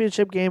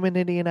championship game in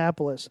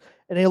Indianapolis.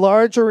 In a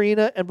large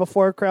arena and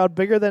before a crowd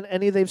bigger than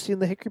any they've seen,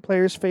 the Hickory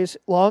players face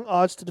long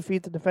odds to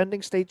defeat the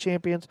defending state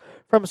champions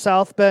from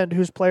South Bend,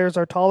 whose players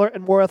are taller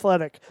and more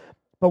athletic.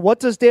 But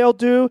what does Dale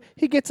do?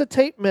 He gets a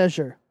tape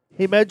measure.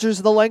 He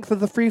measures the length of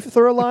the free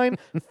throw line,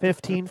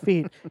 15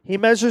 feet. He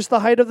measures the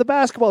height of the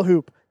basketball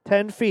hoop,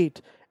 10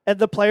 feet. And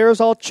the players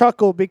all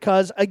chuckle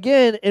because,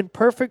 again, in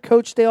perfect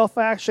Coach Dale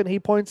fashion, he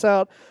points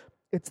out,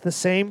 it's the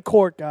same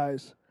court,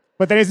 guys.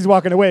 But then as he's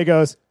walking away, he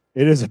goes,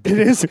 it is.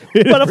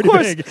 But of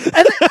course, and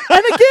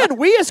again,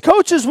 we as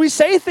coaches, we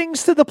say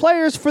things to the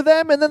players for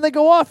them, and then they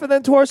go off, and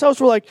then to ourselves,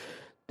 we're like,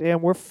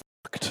 damn, we're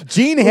fucked.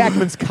 Gene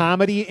Hackman's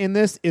comedy in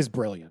this is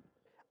brilliant.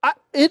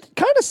 It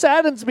kind of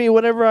saddens me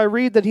whenever I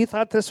read that he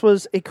thought this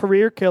was a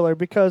career killer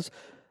because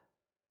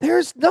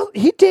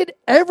he did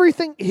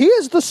everything. He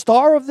is the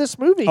star of this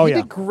movie. He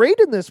did great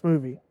in this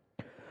movie.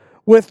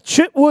 With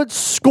Chitwood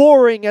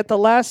scoring at the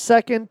last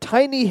second,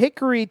 Tiny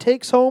Hickory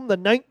takes home the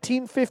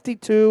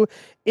 1952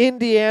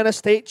 Indiana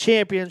State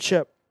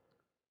Championship.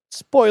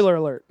 Spoiler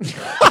alert.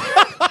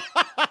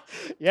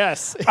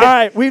 Yes. All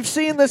right, we've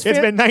seen this. It's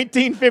been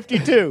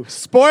 1952.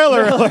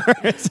 Spoiler alert.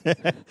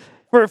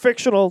 For a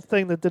fictional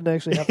thing that didn't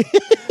actually happen.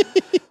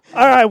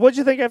 All right, what'd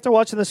you think after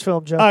watching this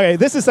film, Joe? Okay,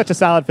 this is such a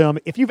solid film.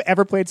 If you've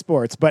ever played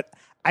sports, but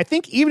I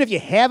think even if you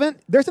haven't,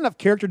 there's enough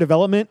character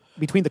development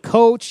between the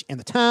coach and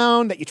the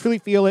town that you truly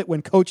feel it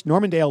when Coach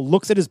Norman Dale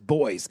looks at his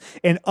boys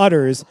and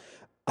utters,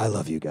 I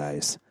love you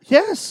guys.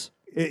 Yes.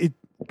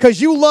 Because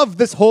you love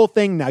this whole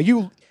thing now. I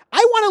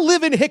want to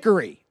live in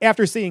Hickory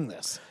after seeing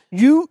this.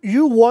 You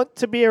want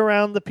to be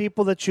around the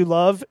people that you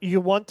love.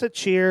 You want to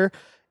cheer.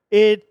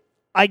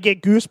 I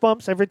get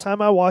goosebumps every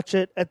time I watch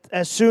it.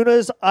 As soon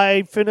as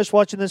I finished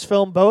watching this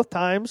film both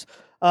times,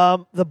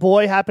 the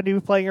boy happened to be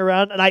playing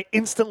around, and I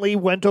instantly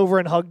went over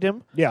and hugged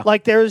him. Yeah.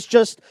 Like there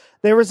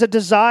was a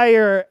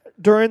desire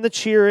during the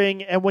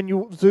cheering and when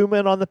you zoom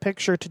in on the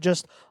picture to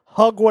just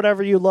hug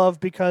whatever you love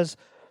because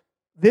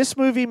this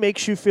movie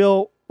makes you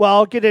feel, well,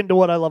 I'll get into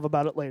what I love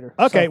about it later.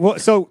 Okay,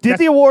 so did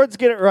the awards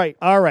get it right?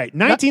 All right,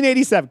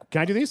 1987.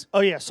 Can I do these?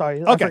 Oh, yeah,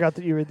 sorry. I forgot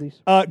that you read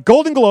these.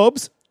 Golden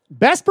Globes,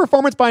 Best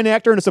performance by an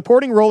actor in a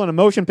supporting role in a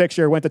motion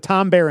picture went to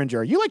Tom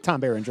Berenger. You like Tom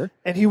Berenger.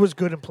 And he was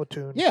good in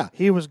Platoon. Yeah.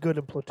 He was good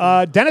in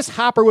Platoon. Dennis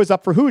Hopper was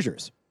up for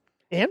Hoosiers.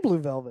 And Blue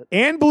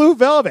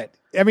Velvet.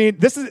 I mean,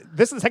 this is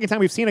the second time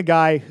we've seen a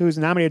guy who's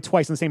nominated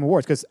twice in the same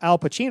awards because Al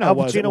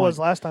Pacino was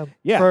last time.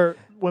 Yeah. For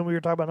when we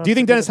were talking about. Do you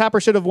think Dennis Hopper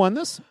should have won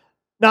this?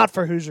 Not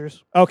for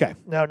Hoosiers. Okay.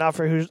 No, not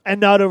for Hoosiers. And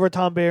not over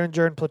Tom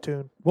Berenger in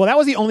Platoon. Well, that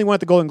was the only one at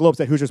the Golden Globes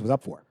that Hoosiers was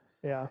up for.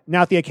 Yeah.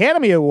 Now, at the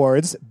Academy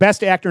Awards,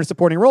 Best Actor in a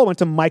Supporting Role went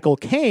to Michael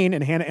Caine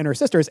in Hannah and Her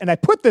Sisters. And I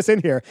put this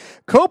in here.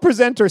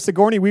 Co-presenter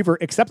Sigourney Weaver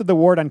accepted the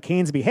award on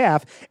Caine's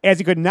behalf as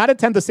he could not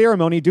attend the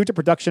ceremony due to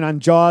production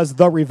on Jaws: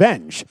 The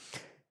Revenge.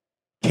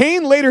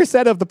 Caine later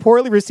said of the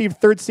poorly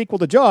received third sequel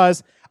to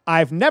Jaws,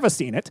 "I've never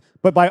seen it,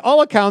 but by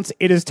all accounts,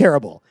 it is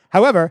terrible.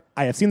 However,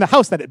 I have seen the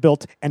house that it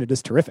built, and it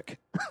is terrific."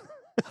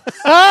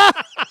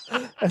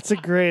 That's a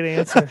great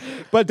answer.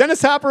 But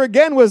Dennis Hopper,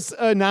 again, was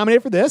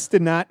nominated for this,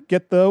 did not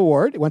get the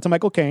award. It went to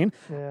Michael Caine.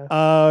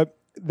 Yeah.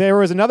 There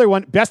was another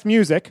one, Best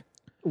Music,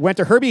 went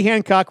to Herbie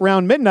Hancock,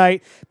 Round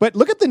Midnight. But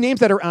look at the names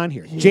that are on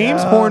here.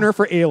 James Horner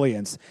for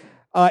Aliens.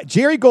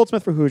 Jerry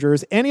Goldsmith for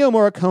Hoosiers, Ennio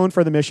Morricone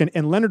for The Mission,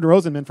 and Leonard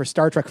Rosenman for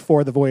Star Trek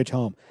IV: The Voyage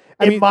Home.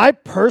 In my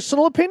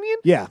personal opinion,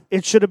 yeah,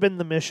 it should have been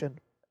The Mission.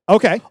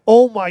 Okay.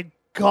 Oh my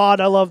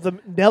God, I love them.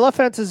 Nella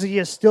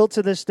Fantasia still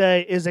to this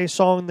day is a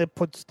song that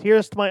puts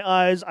tears to my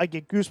eyes. I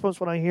get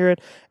goosebumps when I hear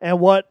it. And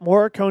what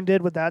Morricone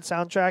did with that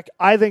soundtrack,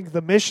 I think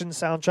The Mission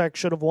soundtrack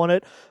should have won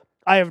it.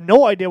 I have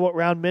no idea what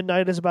Round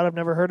Midnight is about. I've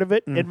never heard of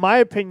it. In my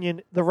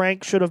opinion, the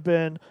rank should have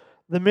been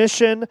The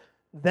Mission,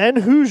 then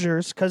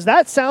Hoosiers, because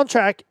that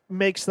soundtrack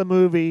makes the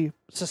movie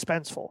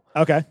suspenseful.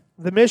 Okay.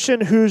 The Mission,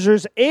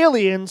 Hoosiers,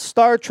 Aliens,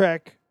 Star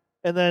Trek,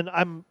 and then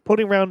I'm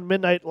putting Round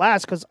Midnight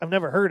last because I've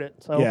never heard it.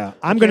 So yeah,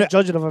 I'm going to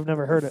judge it if I've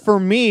never heard it. For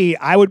me,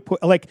 I would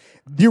put, like,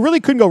 you really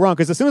couldn't go wrong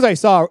because as soon as I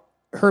saw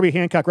Herbie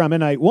Hancock Round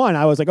Midnight 1,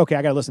 I was like, okay,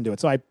 I got to listen to it.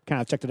 So I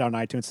kind of checked it out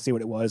on iTunes to see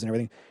what it was and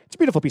everything. It's a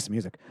beautiful piece of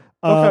music.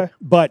 Okay.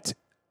 But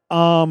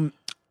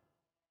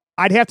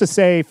I'd have to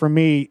say for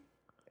me,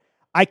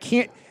 I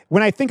can't,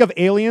 when I think of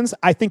Aliens,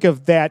 I think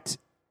of that,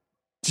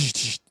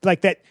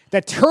 like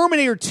that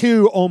Terminator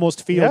 2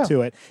 almost feel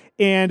to it.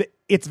 And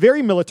it's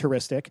very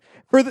militaristic.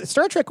 For the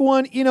Star Trek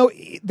one,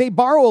 they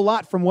borrow a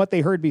lot from what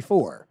they heard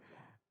before.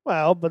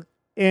 Well, but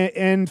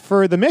and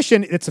for The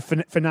Mission, it's a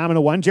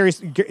phenomenal one.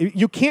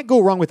 You can't go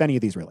wrong with any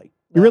of these, really.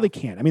 You really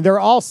can't. I mean, they're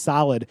all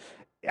solid.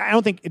 I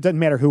don't think it doesn't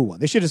matter who won.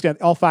 They should just get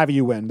all five of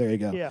you win. There you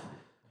go. Yeah.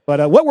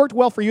 But what worked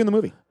well for you in the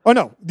movie? Oh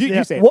no,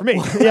 you say it for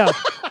me. Yeah.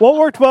 What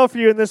worked well for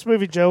you in this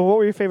movie, Joe? What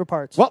were your favorite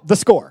parts? Well, the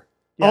score.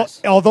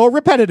 Yes. Although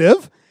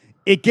repetitive,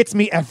 it gets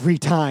me every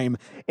time.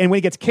 And when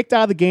he gets kicked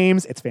out of the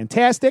games, it's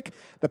fantastic.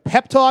 The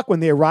pep talk when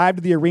they arrived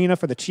at the arena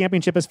for the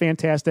championship is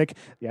fantastic.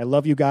 I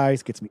love you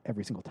guys gets me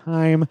every single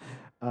time.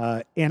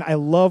 And I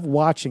love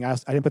watching, I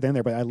didn't put that in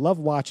there, but I love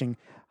watching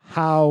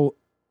how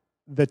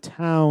the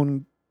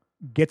town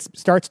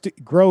starts to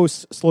grow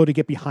slow to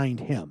get behind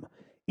him.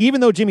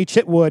 Even though Jimmy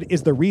Chitwood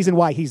is the reason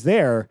why he's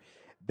there,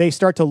 they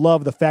start to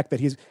love the fact that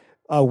he's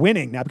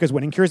winning now because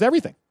winning cures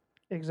everything.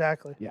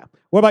 Exactly. Yeah.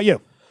 What about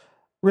you?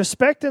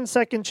 Respect and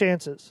second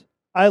chances.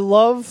 I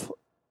love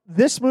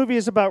this movie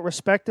is about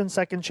respect and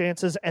second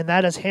chances, and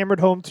that is hammered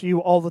home to you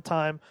all the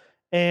time.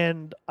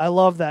 And I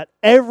love that.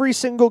 Every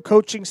single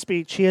coaching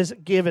speech he has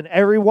given,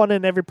 everyone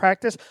in every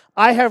practice,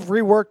 I have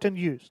reworked and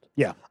used.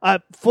 Yeah.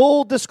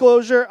 Full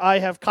disclosure, I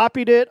have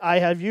copied it. I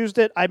have used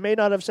it. I may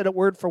not have said it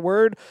word for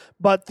word,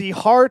 but the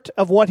heart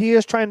of what he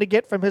is trying to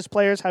get from his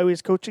players, how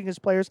he's coaching his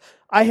players,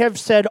 I have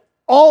said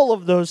all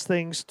of those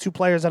things to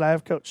players that I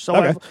have coached.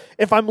 So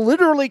if I'm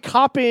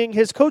copying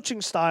his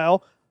coaching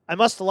style, I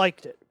must have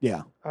liked it.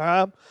 Yeah.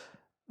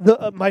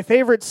 My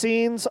favorite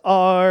scenes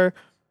are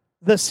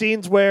the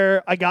scenes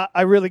where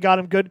I really got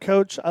him good,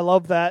 coach. I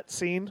love that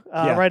scene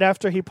right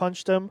after he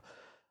punched him.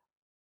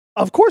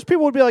 Of course,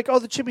 people would be like, oh,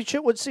 the Jimmy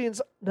Chitwood scenes.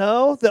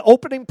 No, the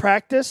opening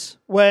practice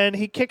when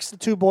he kicks the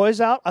two boys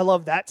out. I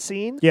love that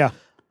scene. Yeah.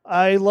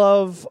 I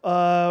love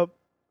How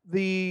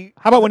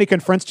about when he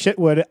confronts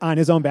Chitwood on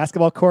his own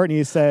basketball court and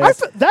he says...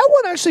 that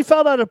one actually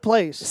felt out of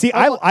place. See,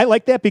 I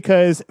like that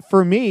because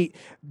for me,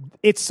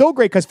 it's so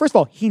great because, first of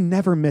all, he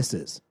never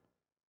misses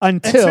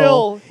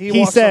until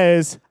he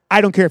says,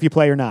 I don't care if you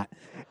play or not.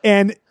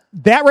 And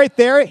that right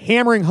there,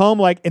 hammering home,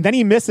 and then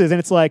he misses and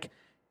it's like,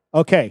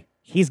 okay,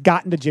 he's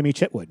gotten to Jimmy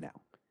Chitwood now.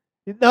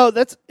 No,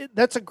 that's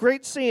a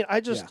great scene.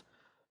 I just...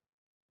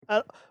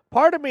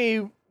 part of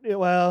me...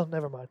 Well,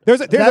 never mind.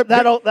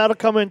 That'll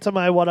come into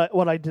my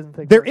what I didn't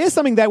think. There is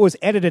something that was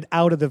edited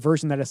out of the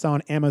version that I saw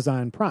on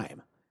Amazon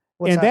Prime.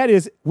 That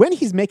is when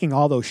he's making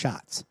all those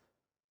shots.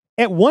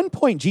 At one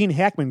point, Gene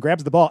Hackman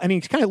grabs the ball and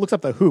he kind of looks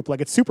up the hoop like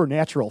it's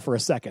supernatural for a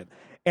second,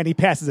 and he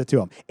passes it to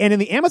him. And in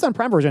the Amazon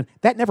Prime version,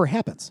 that never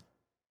happens.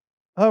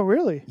 Oh,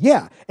 really?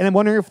 Yeah. And I'm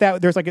wondering if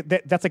that's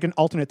like an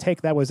alternate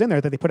take that was in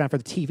there that they put on for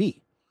the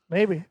TV.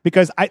 Maybe.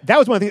 Because that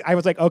was one of the things I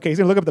was like, okay, he's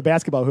going to look up the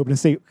basketball hoop and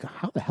see,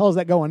 how the hell is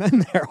that going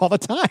in there all the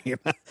time?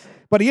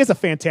 But he is a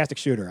fantastic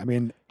shooter. I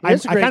mean, I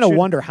kind of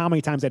wonder how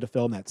many times they had to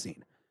film that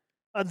scene.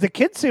 The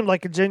kid seemed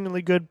like a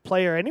genuinely good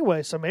player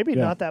anyway, so maybe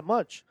not that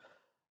much.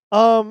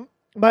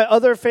 My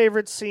other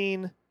favorite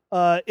scene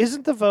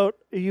isn't the vote.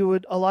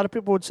 A lot of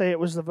people would say it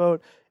was the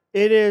vote.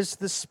 It is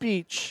the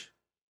speech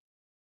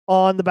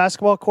on the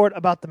basketball court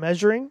about the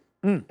measuring,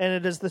 and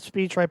it is the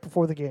speech right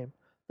before the game.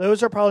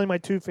 Those are probably my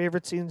two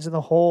favorite scenes in the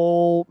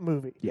whole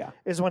movie. Yeah.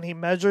 Is when he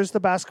measures the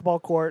basketball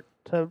court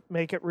to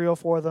make it real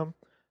for them.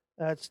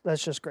 That's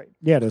just great.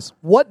 Yeah, it is.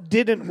 What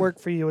didn't work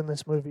for you in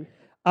this movie?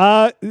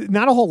 Not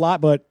a whole lot,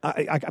 but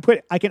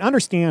I can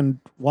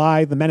understand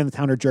why the men in the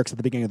town are jerks at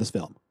the beginning of this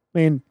film. I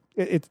mean,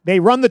 they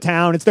run the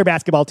town. It's their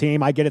basketball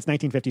team. I get it's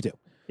 1952.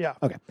 Yeah.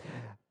 Okay.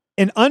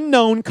 An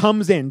unknown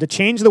comes in to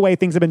change the way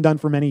things have been done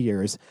for many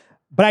years,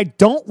 but I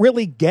don't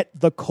really get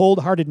the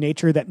cold-hearted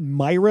nature that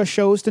Myra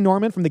shows to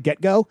Norman from the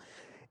get-go.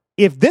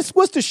 If this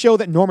was to show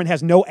that Norman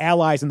has no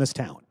allies in this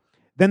town,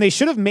 then they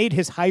should have made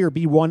his hire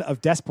be one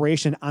of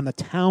desperation on the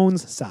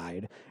town's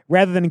side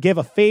rather than give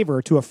a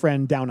favor to a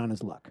friend down on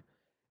his luck.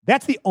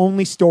 That's the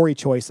only story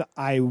choice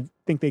I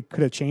think they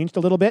could have changed a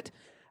little bit.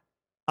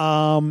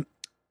 Some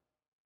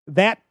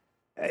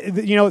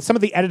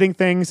of the editing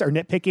things are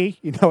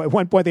nitpicky. At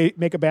one point they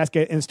make a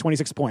basket and it's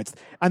 26 points.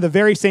 On the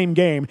very same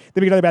game,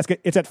 they make another basket,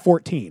 it's at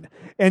 14.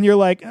 And you're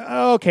like,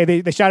 oh, okay,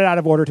 they shot it out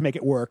of order to make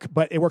it work,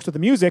 but it works with the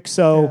music,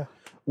 so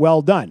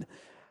well done.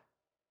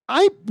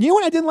 You know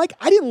what I didn't like?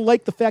 I didn't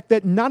like the fact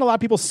that not a lot of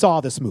people saw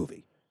this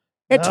movie.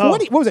 At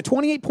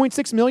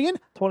 28.6 million?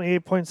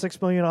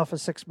 28.6 million off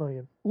of 6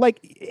 million. Like,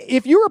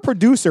 if you're a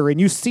producer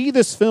and you see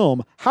this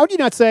film, how do you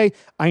not say,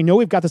 I know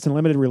we've got this in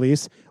limited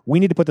release, we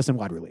need to put this in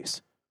wide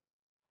release?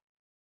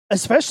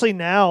 Especially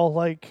now,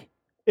 like,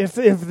 if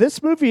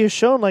this movie is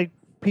shown, like,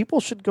 people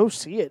should go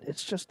see it.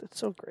 It's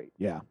so great.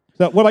 Yeah.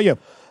 So what about you?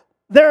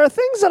 There are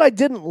things that I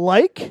didn't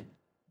like,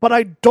 but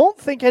I don't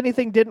think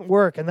anything didn't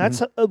work. And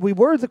that's, we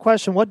worded the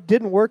question, what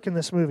didn't work in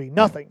this movie?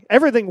 Nothing.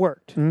 Everything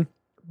worked.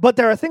 But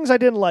there are things I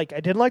didn't like. I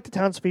didn't like the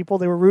townspeople.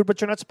 They were rude,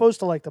 but you're not supposed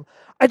to like them.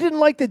 I didn't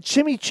like that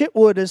Jimmy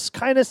Chitwood is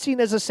kind of seen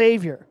as a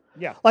savior.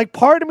 Yeah. Like,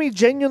 part of me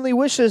genuinely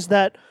wishes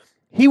that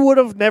he would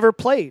have never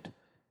played.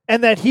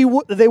 And that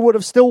they would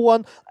have still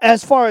won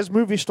as far as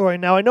movie story.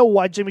 Now, I know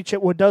why Jimmy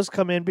Chitwood does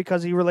come in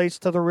because he relates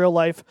to the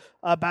real-life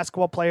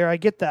basketball player. I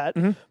get that.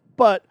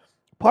 But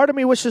part of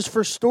me wishes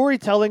for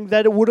storytelling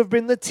that it would have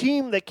been the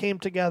team that came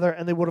together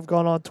and they would have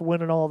gone on to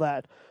win and all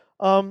that.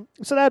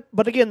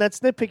 But again,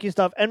 that's nitpicky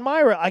stuff. And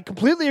Myra, I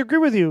completely agree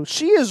with you.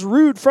 She is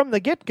rude from the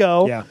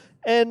get-go. Yeah.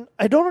 And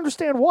I don't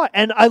understand why.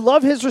 And I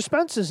love his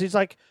responses. He's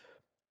like,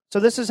 so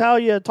this is how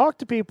you talk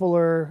to people,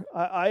 or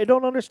I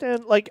don't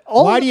understand. Like,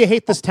 why do you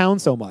hate this town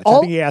so much? I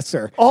think he asks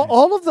her.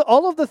 All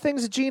of the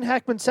things that Gene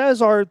Hackman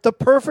says are the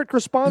perfect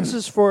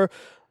responses for,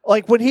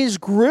 like, when he's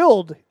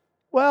grilled.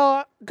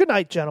 Well, good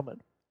night,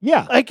 gentlemen.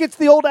 Yeah, like, it's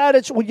the old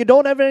adage: when you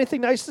don't have anything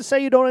nice to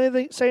say, you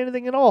don't say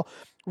anything at all.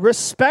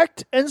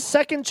 Respect and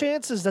second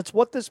chances. That's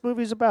what this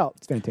movie's about.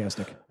 It's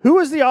fantastic. Who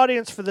is the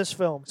audience for this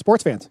film?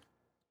 Sports fans.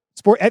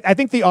 I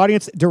think the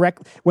audience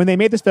when they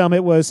made this film,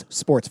 it was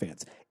sports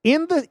fans.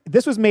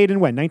 This was made in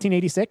when?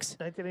 1986?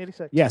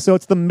 1986. Yeah, so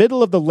it's the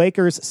middle of the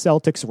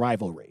Lakers-Celtics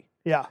rivalry.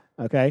 Yeah.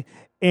 Okay?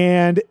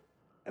 And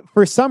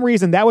for some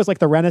reason, that was like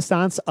the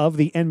renaissance of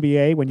the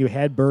NBA when you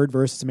had Bird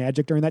versus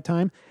Magic during that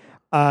time.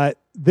 But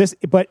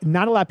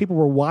not a lot of people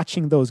were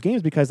watching those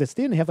games because it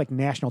didn't have like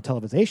national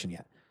television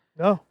yet.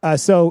 No.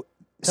 So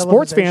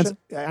sports fans,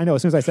 I know,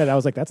 as soon as I said it, I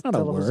was like, that's not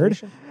a word.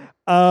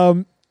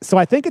 So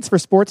I think it's for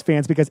sports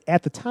fans because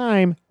at the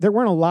time, there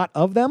weren't a lot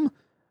of them.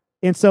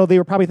 And so they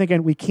were probably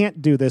thinking, we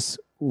can't do this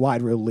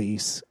wide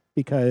release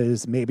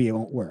because maybe it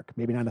won't work.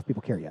 Maybe not enough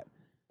people care yet.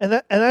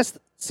 And that's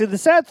the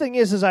sad thing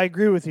is I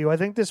agree with you. I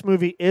think this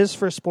movie is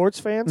for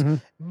sports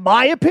fans.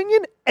 My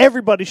opinion,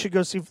 everybody should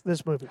go see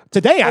this movie.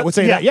 Today, I would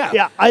say that, yeah.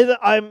 Yeah,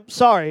 I'm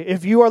sorry.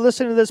 If you are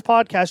listening to this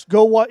podcast,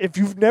 go watch. If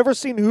you've never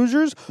seen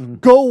Hoosiers,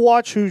 go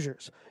watch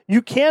Hoosiers.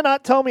 You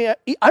cannot tell me,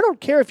 I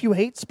don't care if you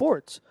hate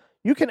sports.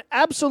 You can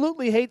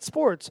absolutely hate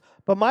sports,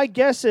 but my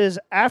guess is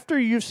after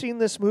you've seen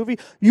this movie,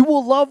 you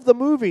will love the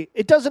movie.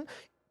 It doesn't,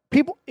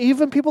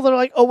 even people that are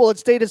like, oh, well,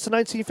 it's dated to the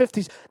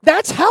 1950s.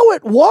 That's how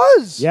it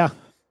was. Yeah.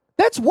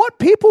 That's what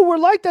people were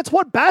like. That's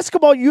what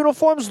basketball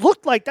uniforms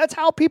looked like. That's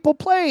how people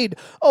played.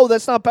 Oh,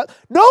 that's not bad.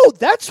 No,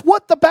 that's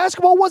what the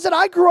basketball was that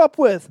I grew up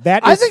with.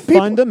 That is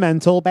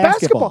fundamental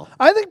basketball.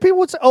 I think people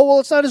would say, oh,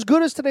 well, it's not as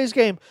good as today's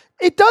game.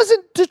 It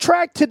doesn't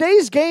detract.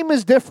 Today's game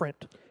is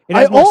different.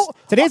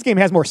 Today's game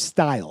has more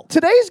style.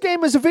 Today's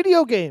game is a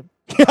video game.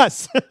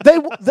 Yes.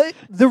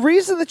 The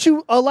reason that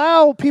you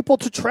allow people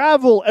to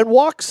travel and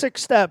walk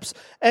 6 steps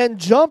and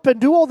jump and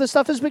do all this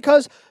stuff is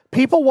because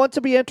people want to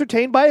be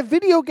entertained by a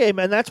video game,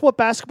 and that's what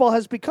basketball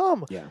has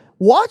become. Yeah.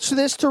 Watch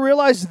this to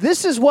realize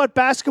this is what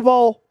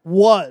basketball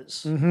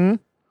was. And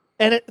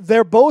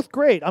they're both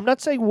great. I'm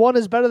not saying one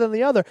is better than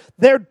the other.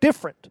 They're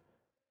different.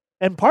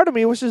 And part of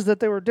me wishes that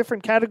there were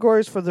different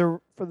categories for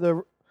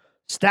the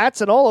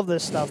stats and all of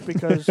this stuff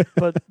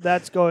but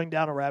that's going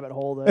down a rabbit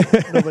hole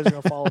that nobody's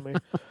going to follow me.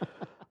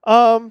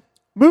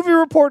 Movie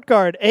report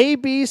card, A,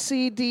 B,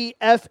 C, D,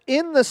 F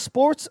in the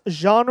sports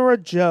genre,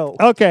 Joe.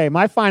 Okay,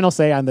 my final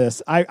say on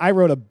this. I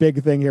wrote a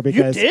big thing here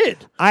because You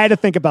did? I had to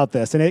think about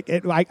this, and I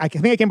think I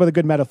came up with a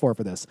good metaphor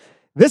for this.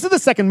 This is the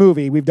second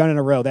movie we've done in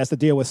a row that's to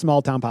deal with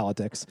small town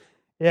politics.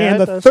 Yeah,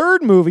 and the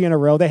third movie in a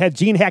row that had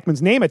Gene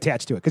Hackman's name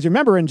attached to it. Because you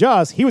remember in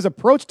Jaws, he was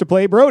approached to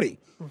play Brody.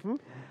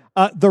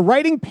 Mm-hmm. The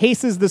writing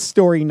paces the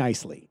story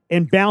nicely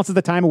and balances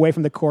the time away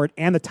from the court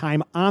and the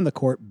time on the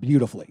court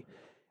beautifully.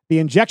 The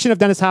injection of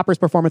Dennis Hopper's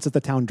performance as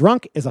the town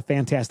drunk is a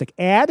fantastic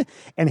ad,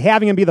 and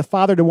having him be the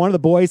father to one of the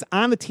boys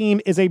on the team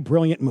is a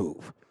brilliant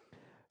move.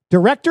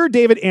 Director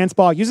David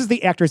Anspaugh uses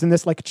the actors in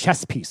this like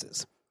chess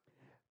pieces.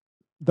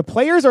 The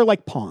players are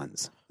like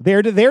pawns.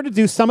 They're there to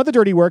do some of the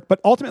dirty work,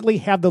 but ultimately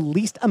have the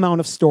least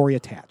amount of story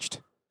attached.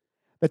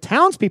 The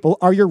townspeople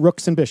are your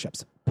rooks and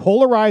bishops,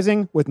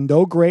 polarizing with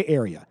no gray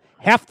area.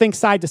 Half think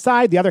side to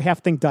side, the other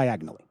half think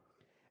diagonally.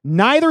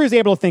 Neither is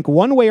able to think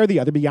one way or the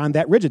other beyond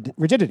that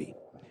rigidity.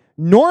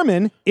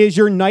 Norman is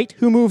your knight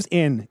who moves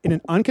in an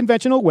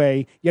unconventional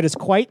way, yet is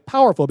quite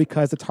powerful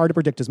because it's hard to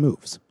predict his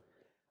moves.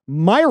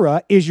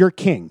 Myra is your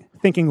king,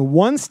 thinking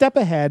one step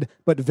ahead,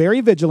 but very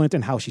vigilant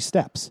in how she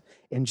steps.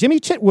 And Jimmy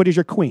Chitwood is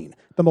your queen,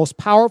 the most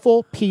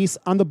powerful piece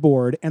on the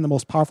board and the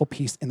most powerful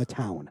piece in the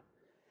town.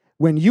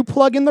 When you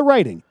plug in the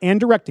writing and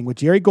directing with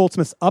Jerry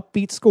Goldsmith's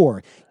upbeat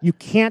score, you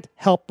can't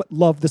help but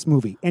love this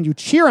movie, and you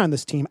cheer on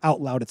this team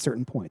out loud at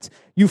certain points.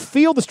 You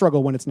feel the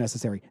struggle when it's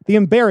necessary, the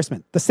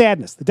embarrassment, the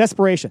sadness, the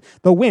desperation,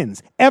 the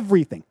wins,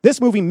 everything.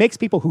 This movie makes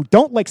people who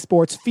don't like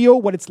sports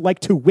feel what it's like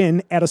to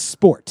win at a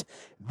sport.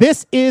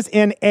 This is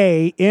an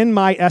A in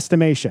my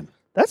estimation.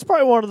 That's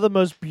probably one of the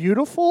most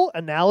beautiful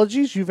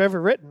analogies you've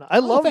ever written. I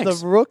love thanks.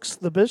 the rooks,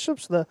 the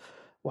bishops,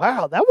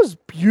 wow, that was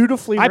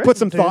beautifully I written, put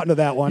some dude. thought into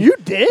that one. You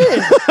did.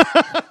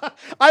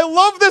 I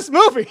love this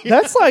movie.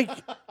 That's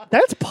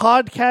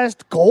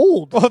podcast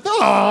gold. That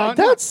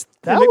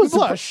That made me was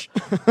blush.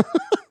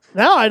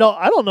 Now I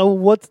don't know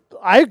what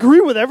I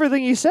agree with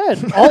everything you said.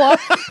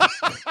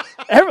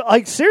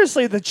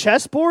 Seriously, the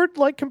chessboard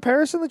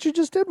comparison that you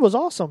just did was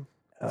awesome.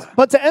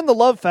 But to end the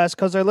love fest,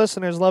 because our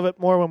listeners love it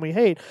more when we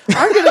hate,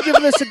 I'm going to give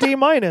this a D-.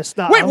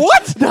 Nah, Wait,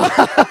 what?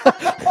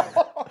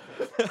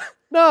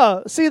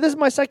 No, see, this is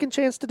my second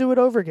chance to do it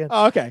over again.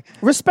 Oh, okay.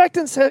 Respect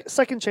and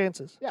second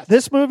chances. Yes.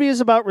 This movie is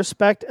about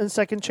respect and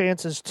second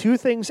chances, two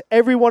things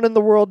everyone in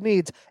the world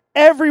needs.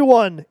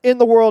 Everyone in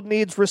the world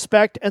needs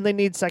respect, and they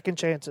need second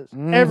chances.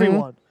 Mm-hmm.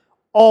 Everyone.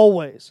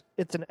 Always.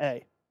 It's an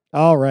A.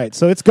 All right,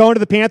 so it's going to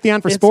the Pantheon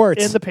for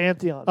sports. In the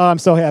Pantheon. Oh, I'm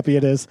so happy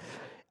it is.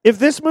 If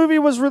this movie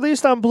was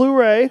released on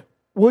Blu-ray,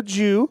 would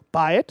you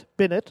buy it,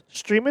 bin it,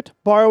 stream it,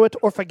 borrow it,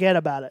 or forget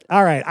about it?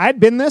 All right,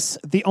 I'd bin this.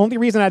 The only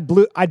reason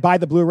I'd buy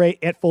the Blu-ray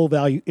at full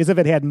value is if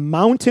it had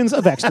mountains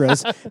of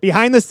extras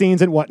behind the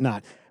scenes and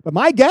whatnot. But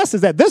my guess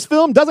is that this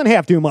film doesn't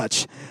have too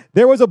much.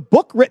 There was a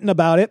book written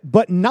about it,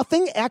 but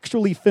nothing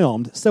actually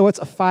filmed, so it's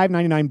a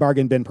 $5.99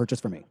 bargain bin purchase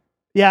for me.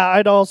 Yeah,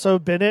 I'd also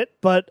bin it,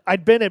 but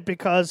I'd bin it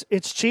because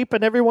it's cheap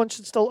and everyone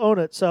should still own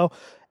it. So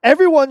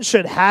everyone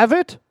should have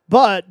it,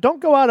 but don't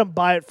go out and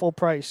buy it full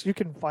price. You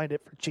can find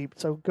it for cheap,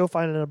 so go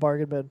find it in a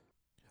bargain bin.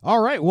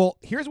 All right, well,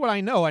 here's what I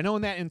know. I know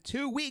that in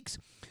 2 weeks,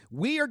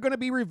 we are going to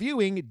be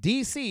reviewing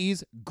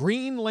DC's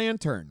Green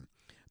Lantern,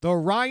 the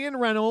Ryan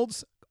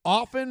Reynolds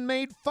often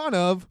made fun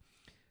of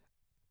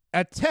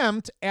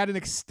attempt at an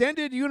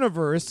extended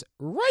universe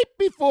right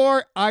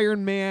before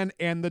Iron Man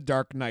and the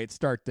Dark Knight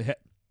start to hit.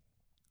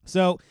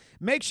 So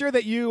make sure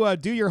that you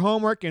do your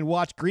homework and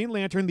watch Green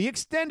Lantern, the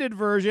extended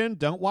version.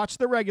 Don't watch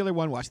the regular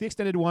one. Watch the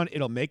extended one.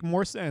 It'll make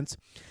more sense.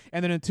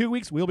 And then in 2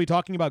 weeks, we'll be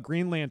talking about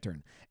Green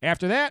Lantern.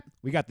 After that,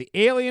 we got the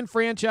Alien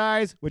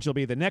franchise, which will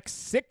be the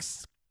next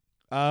six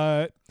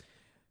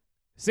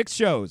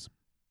shows.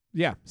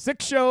 Yeah,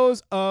 6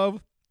 shows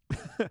of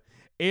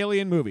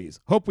Alien movies.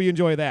 Hope we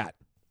enjoy that.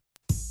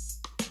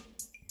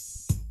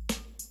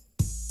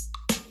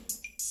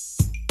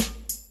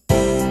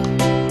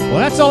 Well,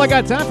 that's all I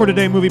got time for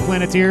today, Movie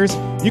Planeteers.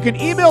 You can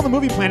email the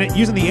Movie Planet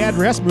using the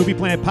address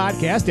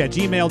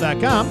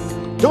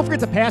movieplanetpodcast@gmail.com. Don't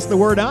forget to pass the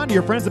word on to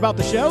your friends about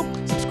the show.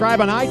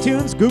 Subscribe on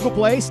iTunes, Google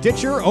Play,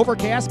 Stitcher,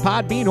 Overcast,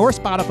 Podbean, or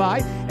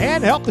Spotify,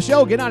 and help the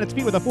show get on its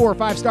feet with a 4 or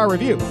 5 star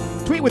review.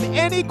 Tweet with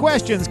any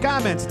questions,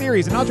 comments,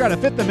 theories, and I'll try to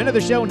fit them into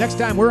the show next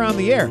time we're on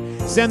the air.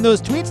 Send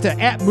those tweets to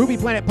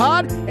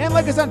 @MoviePlanetPod and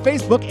like us on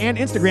Facebook and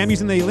Instagram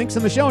using the links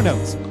in the show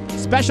notes.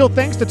 Special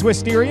thanks to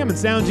Twisterium and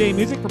Sound J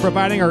Music for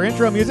providing our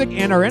intro music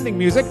and our ending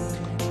music.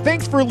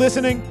 Thanks for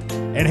listening,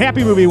 and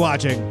happy movie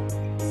watching.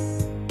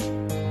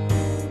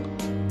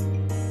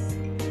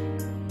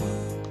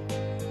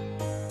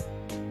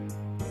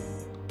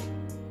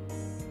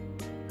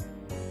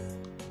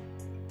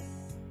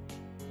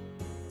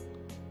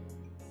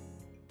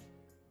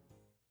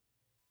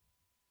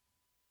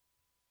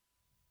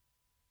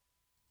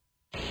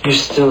 You're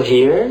still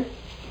here?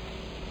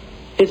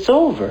 It's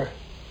over.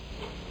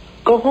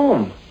 Go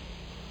home.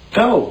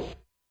 Go.